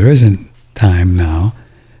 even though there isn't time now,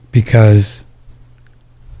 because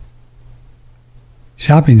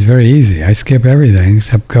shopping's very easy. I skip everything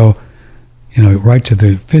except go, right to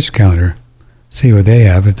the fish counter, see what they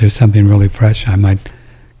have. If there's something really fresh, I might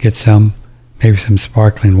get maybe some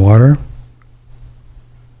sparkling water.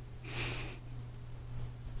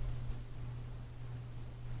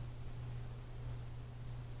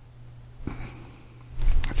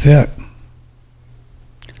 That's it.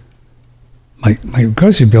 My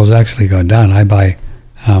grocery bill's actually gone down. I buy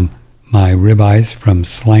my ribeyes from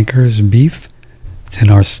Slankers Beef. It's in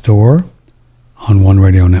our store on One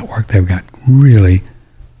Radio Network. They've got really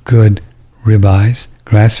good ribeyes,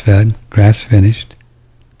 grass-fed, grass-finished.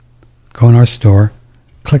 Go in our store,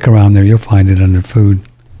 click around there, you'll find it under food.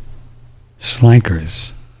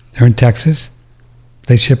 Slankers. They're in Texas.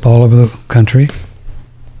 They ship all over the country.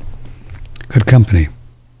 Good company.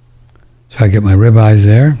 So I get my ribeyes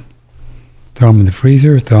there, throw them in the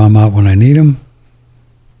freezer, throw them out when I need them,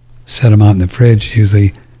 set them out in the fridge,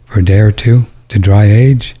 usually for a day or two, to dry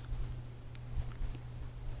age.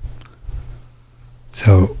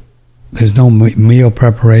 So there's no meal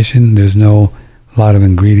preparation. There's no lot of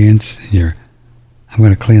ingredients. I'm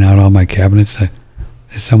going to clean out all my cabinets.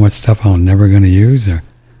 There's so much stuff I'm never going to use, or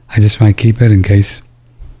I just might keep it in case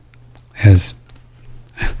as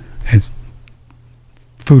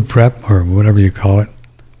food prep or whatever you call it.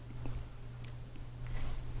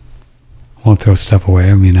 I won't throw stuff away.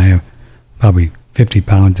 I mean, I have probably 50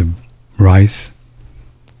 pounds of rice.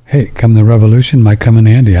 Hey, come the revolution, might come in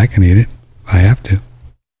handy. I can eat it if I have to.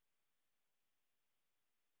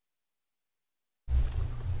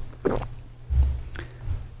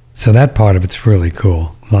 So that part of it's really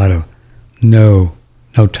cool. A lot of no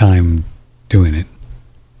time doing it.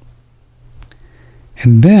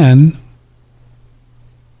 And then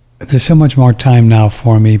there's so much more time now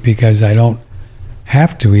for me because I don't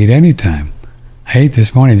have to eat any time. I ate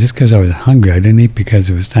this morning just because I was hungry. I didn't eat because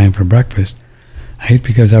it was time for breakfast. I ate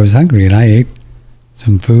because I was hungry, and I ate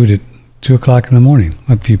some food at 2 o'clock in the morning,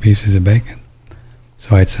 a few pieces of bacon.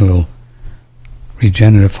 So I had some little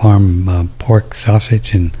Regenerative Farm pork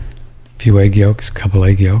sausage and a few egg yolks, a couple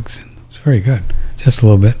egg yolks, and it was very good. Just a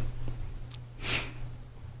little bit.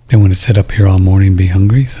 Didn't want to sit up here all morning and be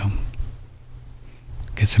hungry, so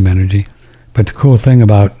get some energy. But the cool thing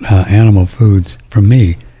about animal foods, for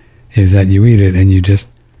me, is that you eat it and you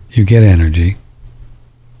get energy,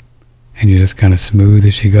 and you're just kind of smooth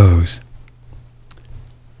as she goes.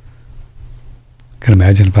 Can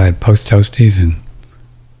imagine if I had Post Toasties and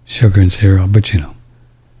sugar and cereal, but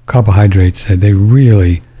carbohydrates, they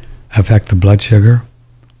really affect the blood sugar.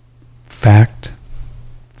 Fact.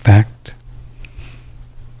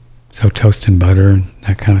 So toast and butter and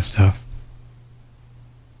that kind of stuff.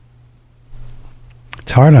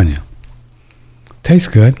 It's hard on you. Tastes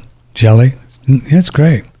good. Jelly, it's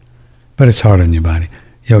great, but it's hard on your body.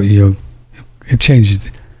 It changes.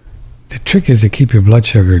 The trick is to keep your blood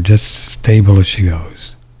sugar just stable as she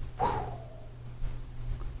goes.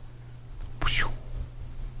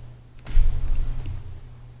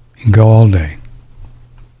 You can go all day.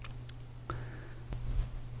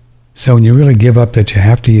 So when you really give up that you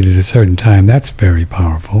have to eat at a certain time, that's very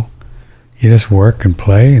powerful. You just work and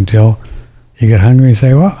play until you get hungry and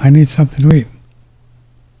say, well, I need something to eat.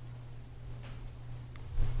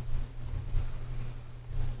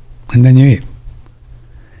 And then you eat.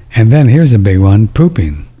 And then here's a big one,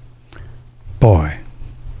 pooping. Boy,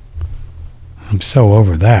 I'm so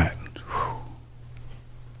over that. Whew.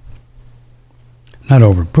 Not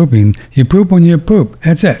over pooping. You poop when you poop.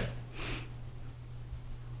 That's it.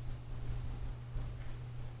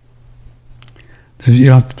 You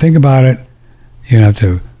don't have to think about it. You don't have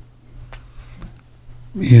to.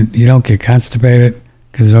 You don't get constipated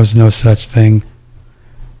because there's no such thing.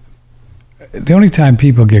 The only time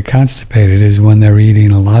people get constipated is when they're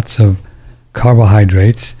eating lots of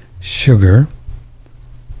carbohydrates, sugar,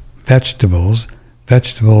 vegetables.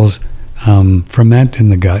 Vegetables ferment in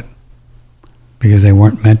the gut because they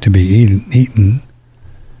weren't meant to be eaten.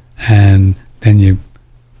 And then you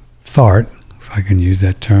fart, if I can use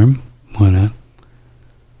that term. Why not?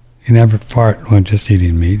 You never fart when just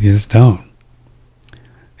eating meat. You just don't.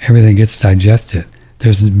 Everything gets digested.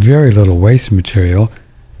 There's very little waste material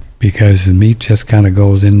because the meat just kind of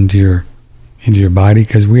goes into your body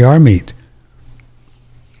because we are meat.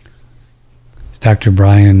 It's Dr.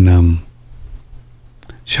 Brian,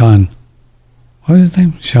 Sean, what was his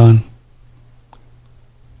name?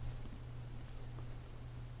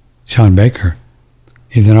 Sean Baker.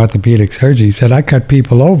 He's an orthopedic surgeon. He said, I cut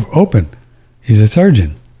people open. He's a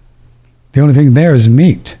surgeon. The only thing there is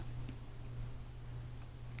meat.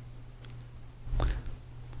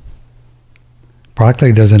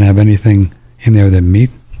 Broccoli doesn't have anything in there that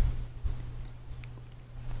meat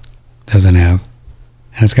doesn't have.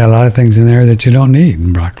 And it's got a lot of things in there that you don't need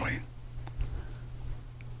in broccoli.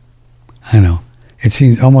 I know.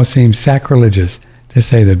 It almost seems sacrilegious to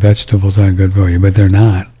say that vegetables aren't good for you, but they're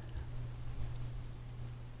not.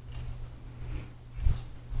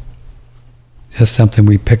 Just something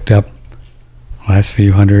we picked up last few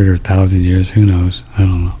 100 or 1,000 years, who knows? I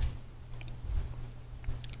don't know.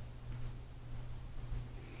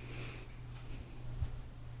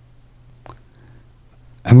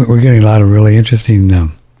 And we're getting a lot of really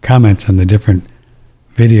interesting comments on the different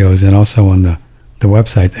videos and also on the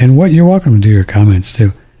website. And you're welcome to do your comments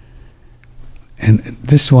too. And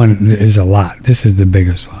this one is a lot. This is the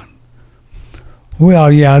biggest one.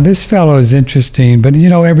 Well, yeah, this fellow is interesting, but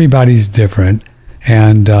everybody's different.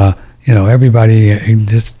 And everybody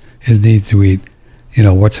just needs to eat,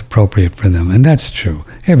 what's appropriate for them. And that's true.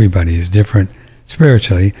 Everybody is different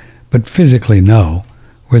spiritually, but physically, no.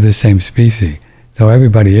 We're the same species. So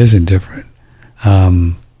everybody isn't different.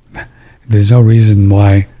 There's no reason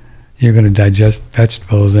why you're going to digest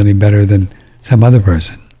vegetables any better than some other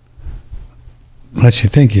person. Unless you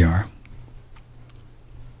think you are.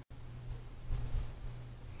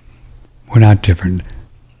 We're not different.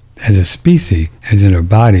 As a species, as in our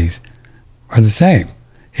bodies, are the same.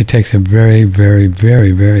 It takes a very, very,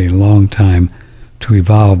 very, very long time to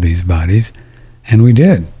evolve these bodies, and we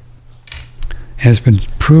did. And it's been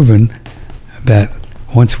proven that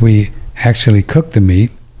once we actually cooked the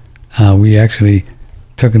meat, we actually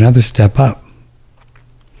took another step up.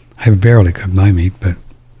 I barely cooked my meat, but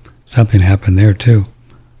something happened there too.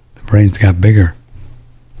 The brains got bigger.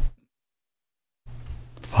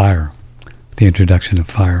 Fire. The introduction of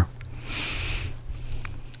fire.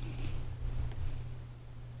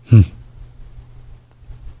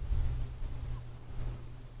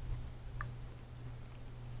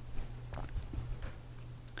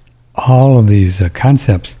 All of these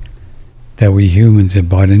concepts that we humans have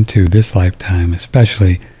bought into this lifetime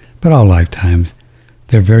especially, but all lifetimes,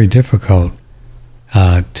 they're very difficult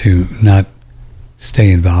to not stay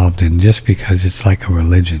involved in just because it's like a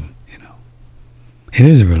religion, It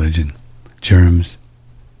is a religion. Germs,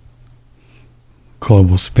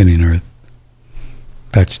 global spinning earth,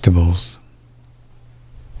 vegetables,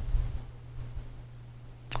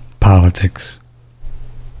 politics,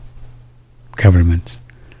 governments.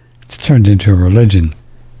 It's turned into a religion,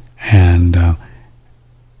 and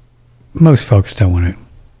most folks don't want to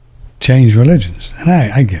change religions, and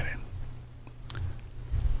I get it.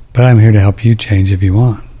 But I'm here to help you change if you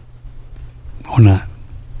want, or not.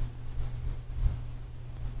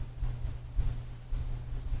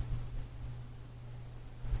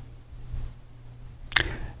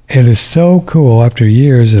 It is so cool after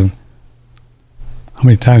years of, how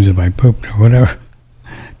many times have I pooped or whatever,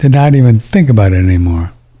 to not even think about it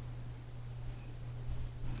anymore.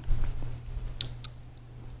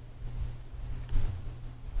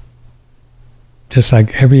 Just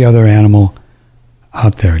like every other animal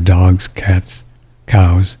out there, dogs, cats,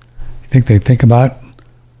 cows, you think they think about,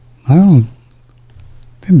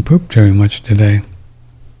 didn't poop very much today.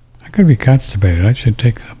 I could be constipated. I should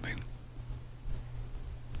take something.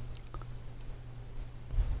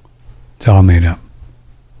 It's all made up.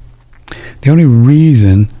 The only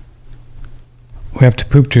reason we have to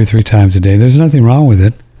poop 2 or 3 times a day. There's nothing wrong with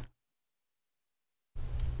it.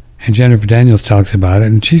 And Jennifer Daniels talks about it,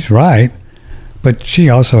 and she's right, but she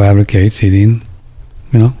also advocates eating,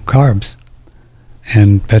 carbs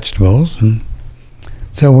and vegetables. And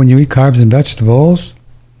so when you eat carbs and vegetables,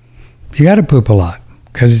 you got to poop a lot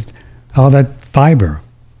because all that fiber,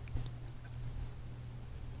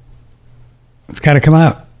 it's got to come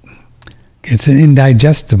out. It's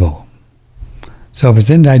indigestible. So if it's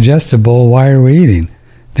indigestible, why are we eating?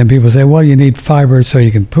 Then people say, well, you need fiber so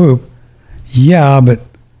you can poop. Yeah, but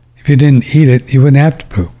if you didn't eat it, you wouldn't have to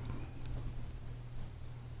poop.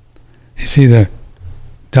 You see the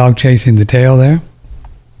dog chasing the tail there?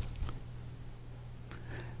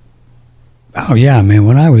 Oh yeah, man,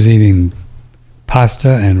 when I was eating pasta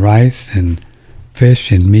and rice and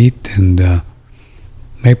fish and meat and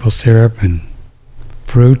maple syrup and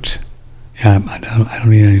fruit, I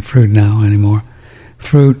don't eat any fruit now anymore.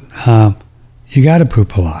 Fruit, you got to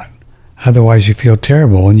poop a lot. Otherwise you feel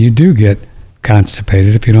terrible, and you do get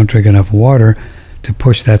constipated if you don't drink enough water to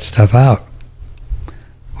push that stuff out,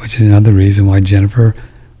 which is another reason why Jennifer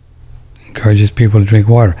encourages people to drink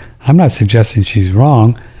water. I'm not suggesting she's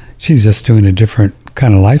wrong. She's just doing a different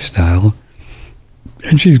kind of lifestyle.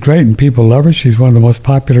 And she's great, and people love her. She's one of the most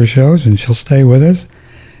popular shows, and she'll stay with us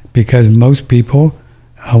because most people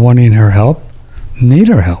wanting her help need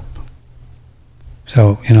her help.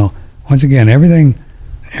 So, once again, everything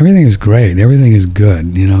is great. Everything is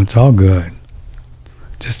good. It's all good.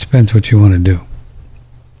 Just depends what you want to do.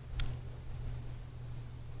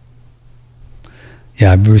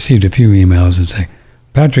 Yeah, I've received a few emails that say,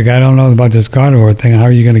 Patrick, I don't know about this carnivore thing. How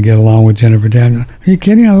are you going to get along with Jennifer Daniels? Are you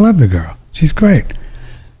kidding? I love the girl. She's great.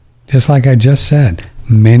 Just like I just said,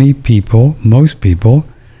 most people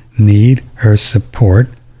need her support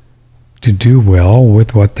to do well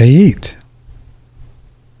with what they eat.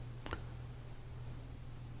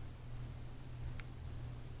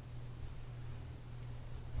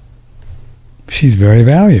 She's very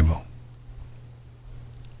valuable.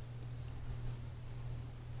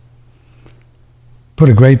 Put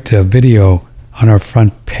a great video on our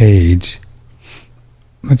front page.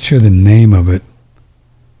 I'm not sure the name of it,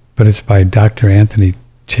 but it's by Dr. Anthony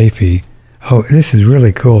Chaffee. Oh, this is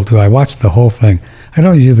really cool too. I watched the whole thing. I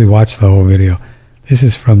don't usually watch the whole video. This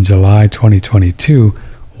is from July 2022,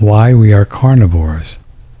 Why We Are Carnivores.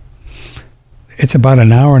 It's about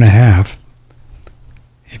an hour and a half.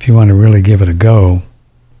 If you want to really give it a go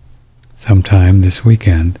sometime this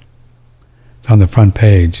weekend, it's on the front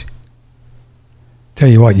page. Tell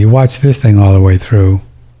you what, you watch this thing all the way through,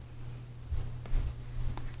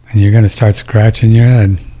 and you're going to start scratching your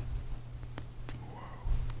head.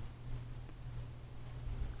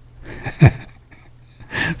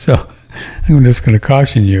 So I'm just going to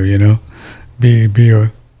caution you, be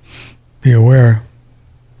aware.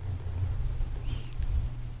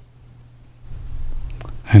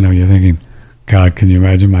 I know you're thinking, God, can you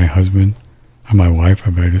imagine my husband or my wife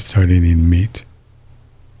about to start eating meat?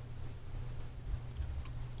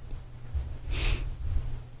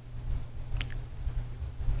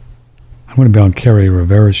 I'm going to be on Carrie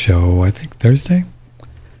Rivera's show, I think Thursday.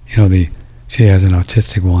 She has an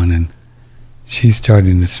autistic one, and she's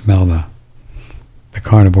starting to smell the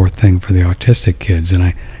carnivore thing for the autistic kids, and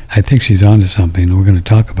I think she's onto something. We're going to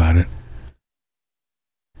talk about it.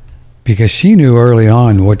 Because she knew early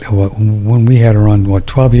on, when we had her on,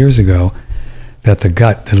 12 years ago, that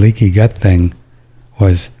the leaky gut thing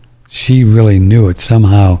was, she really knew it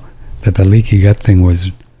somehow, that the leaky gut thing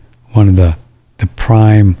was one of the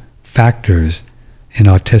prime factors in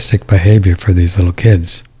autistic behavior for these little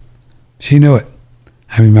kids. She knew it.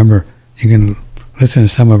 I remember, you can listen to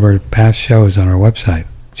some of her past shows on our website.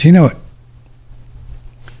 She knew it.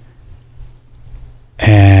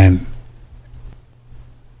 And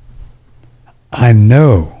I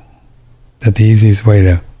know that the easiest way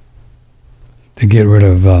to get rid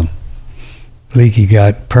of leaky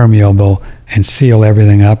gut, permeable, and seal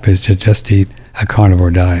everything up is to just eat a carnivore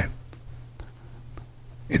diet.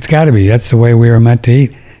 It's got to be. That's the way we are meant to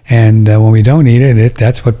eat. And when we don't eat it,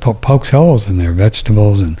 that's what pokes holes in there.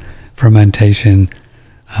 Vegetables and fermentation,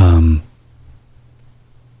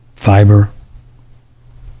 fiber.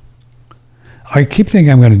 I keep thinking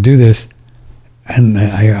I'm going to do this, and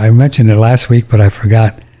I mentioned it last week, but I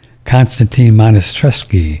forgot. Konstantin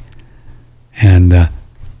Monastresky, and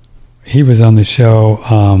he was on the show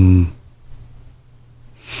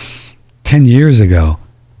 10 years ago.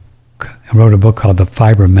 I wrote a book called The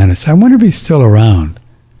Fiber Menace. I wonder if he's still around.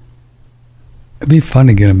 It'd be fun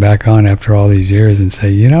to get him back on after all these years and say,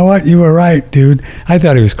 you know what, you were right, dude. I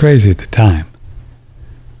thought he was crazy at the time.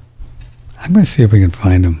 I'm going to see if we can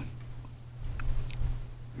find him.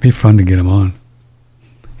 Be fun to get him on.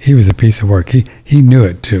 He was a piece of work. He knew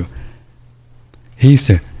it too. He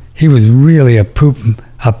was really a poop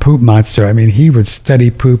monster. I mean, he would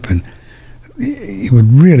study poop, and he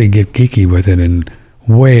would really get geeky with it and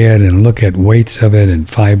weigh it and look at weights of it and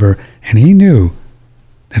fiber. And he knew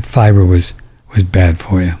that fiber was bad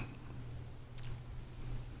for you.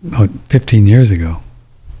 15 years ago.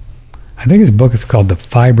 I think his book is called The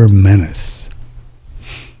Fiber Menace.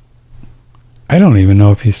 I don't even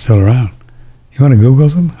know if he's still around. You want to Google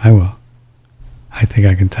him? I will. I think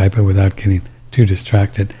I can type it without getting too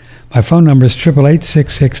distracted. My phone number is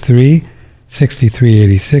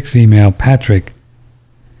 888-663-6386. Email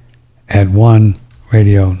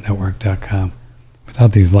patrick@oneradionetwork.com.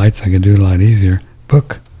 Without these lights, I could do it a lot easier.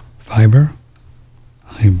 Book, Fiber,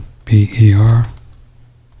 I-B-E-R.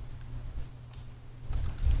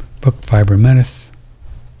 Book, Fiber Menace.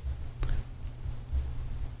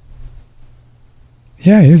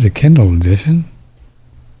 Yeah, here's a Kindle edition.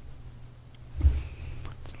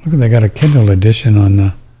 Look, they got a Kindle edition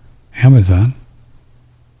on Amazon.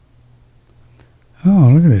 Oh,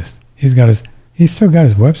 look at this. He's still got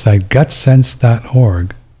his website,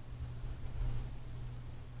 gutsense.org.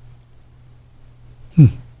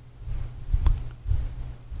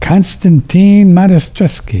 Konstantin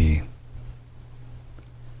Modestreski.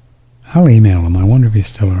 I'll email him. I wonder if he's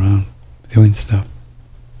still around doing stuff.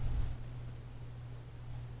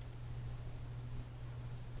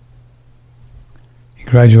 He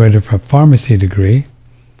graduated from a pharmacy degree.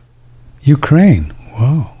 Ukraine.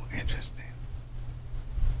 Whoa, interesting.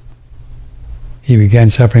 He began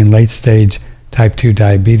suffering late-stage type 2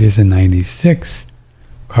 diabetes in 96,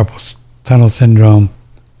 carpal tunnel syndrome.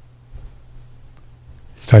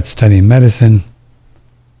 Starts studying medicine.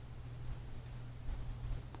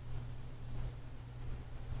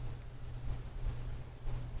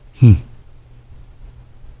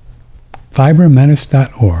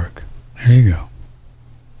 Fibermenace.org. There you go.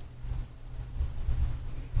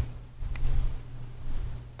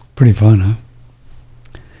 Pretty fun, huh?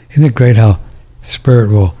 Isn't it great how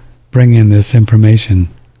Spirit will bring in this information?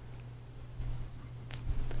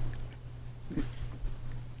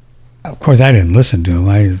 Of course, I didn't listen to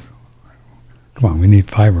him. Come on, we need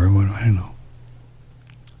fiber. What do I know?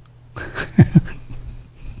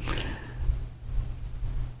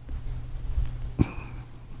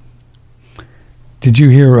 Did you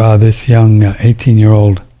hear this young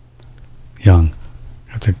 18-year-old, young,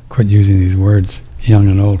 I have to quit using these words, young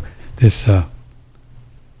and old, this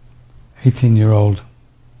 18-year-old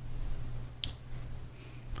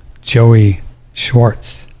Joey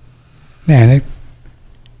Schwartz. Man,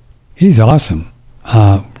 he's awesome.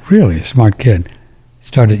 Really a smart kid.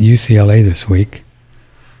 Started at UCLA this week,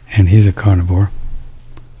 and he's a carnivore.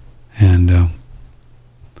 And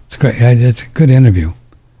it's great. It's a good interview.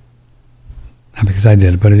 Not because I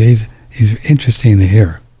did it, but he's interesting to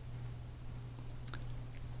hear.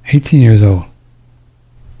 18 years old.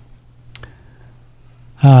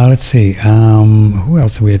 Let's see. Who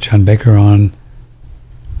else? We had John Baker on.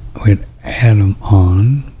 We had Adam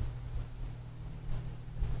on.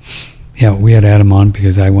 Yeah, we had Adam on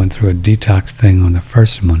because I went through a detox thing on the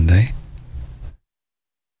first Monday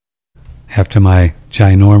after my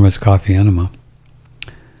ginormous coffee enema.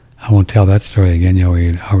 I won't tell that story again. You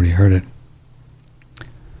already heard it.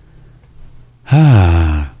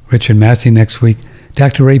 Richard Massey next week.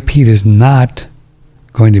 Dr. Ray Peat is not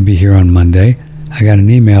going to be here on Monday. I got an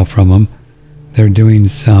email from him. They're doing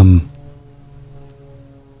some...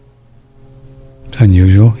 It's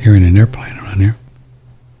unusual hearing an airplane around here.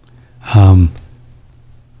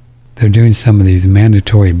 They're doing some of these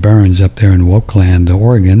mandatory burns up there in Wokeland,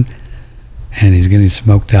 Oregon, and he's getting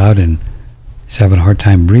smoked out, and he's having a hard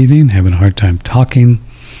time breathing, having a hard time talking.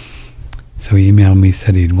 So he emailed me,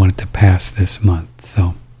 said he'd want it to pass this month.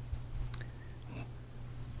 So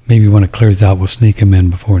maybe when it clears out, we'll sneak him in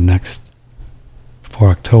before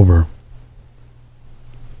October.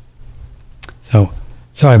 So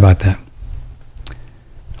sorry about that.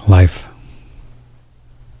 Life.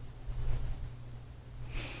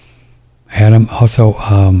 Adam also,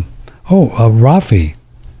 Rafi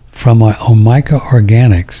from Omika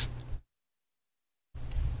Organics.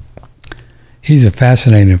 He's a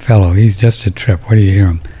fascinating fellow. He's just a trip. Where do you hear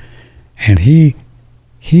him? And he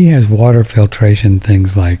has water filtration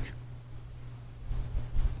things like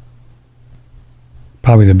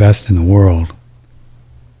probably the best in the world.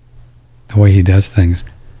 The way he does things.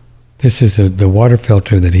 This is the water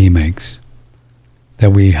filter that he makes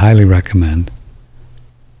that we highly recommend.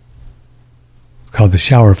 It's called the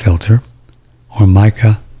shower filter, or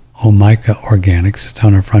Omika Organics. It's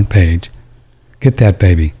on our front page. Get that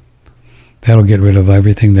baby. That'll get rid of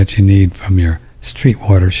everything that you need from your street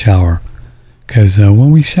water shower. Because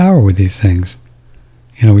when we shower with these things,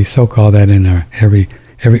 we soak all that in our every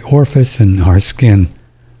orifice in our skin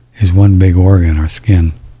is one big organ, our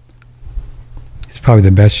skin. It's probably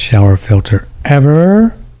the best shower filter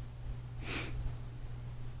ever.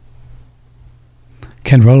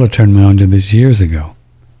 Ken Roller turned me on to this years ago.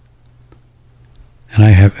 And I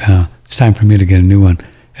have, it's time for me to get a new one.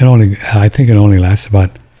 I think it only lasts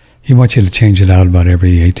about, he wants you to change it out about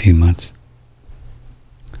every 18 months.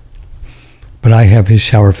 But I have his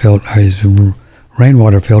shower filter, his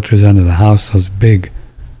rainwater filters under the house, those big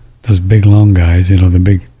long guys, the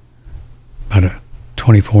big, about a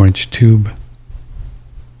 24-inch tube.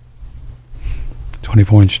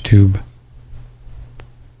 24-inch tube.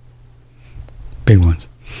 Big ones.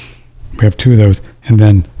 We have two of those, and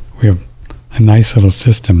then we have a nice little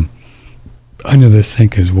system under the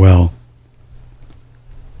sink as well.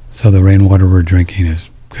 So the rainwater we're drinking is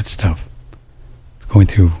good stuff. It's going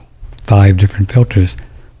through 5 different filters,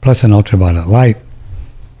 plus an ultraviolet light,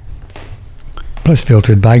 plus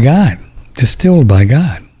filtered by God, distilled by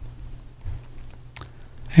God.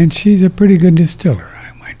 And she's a pretty good distiller,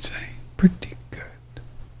 I might say. Pretty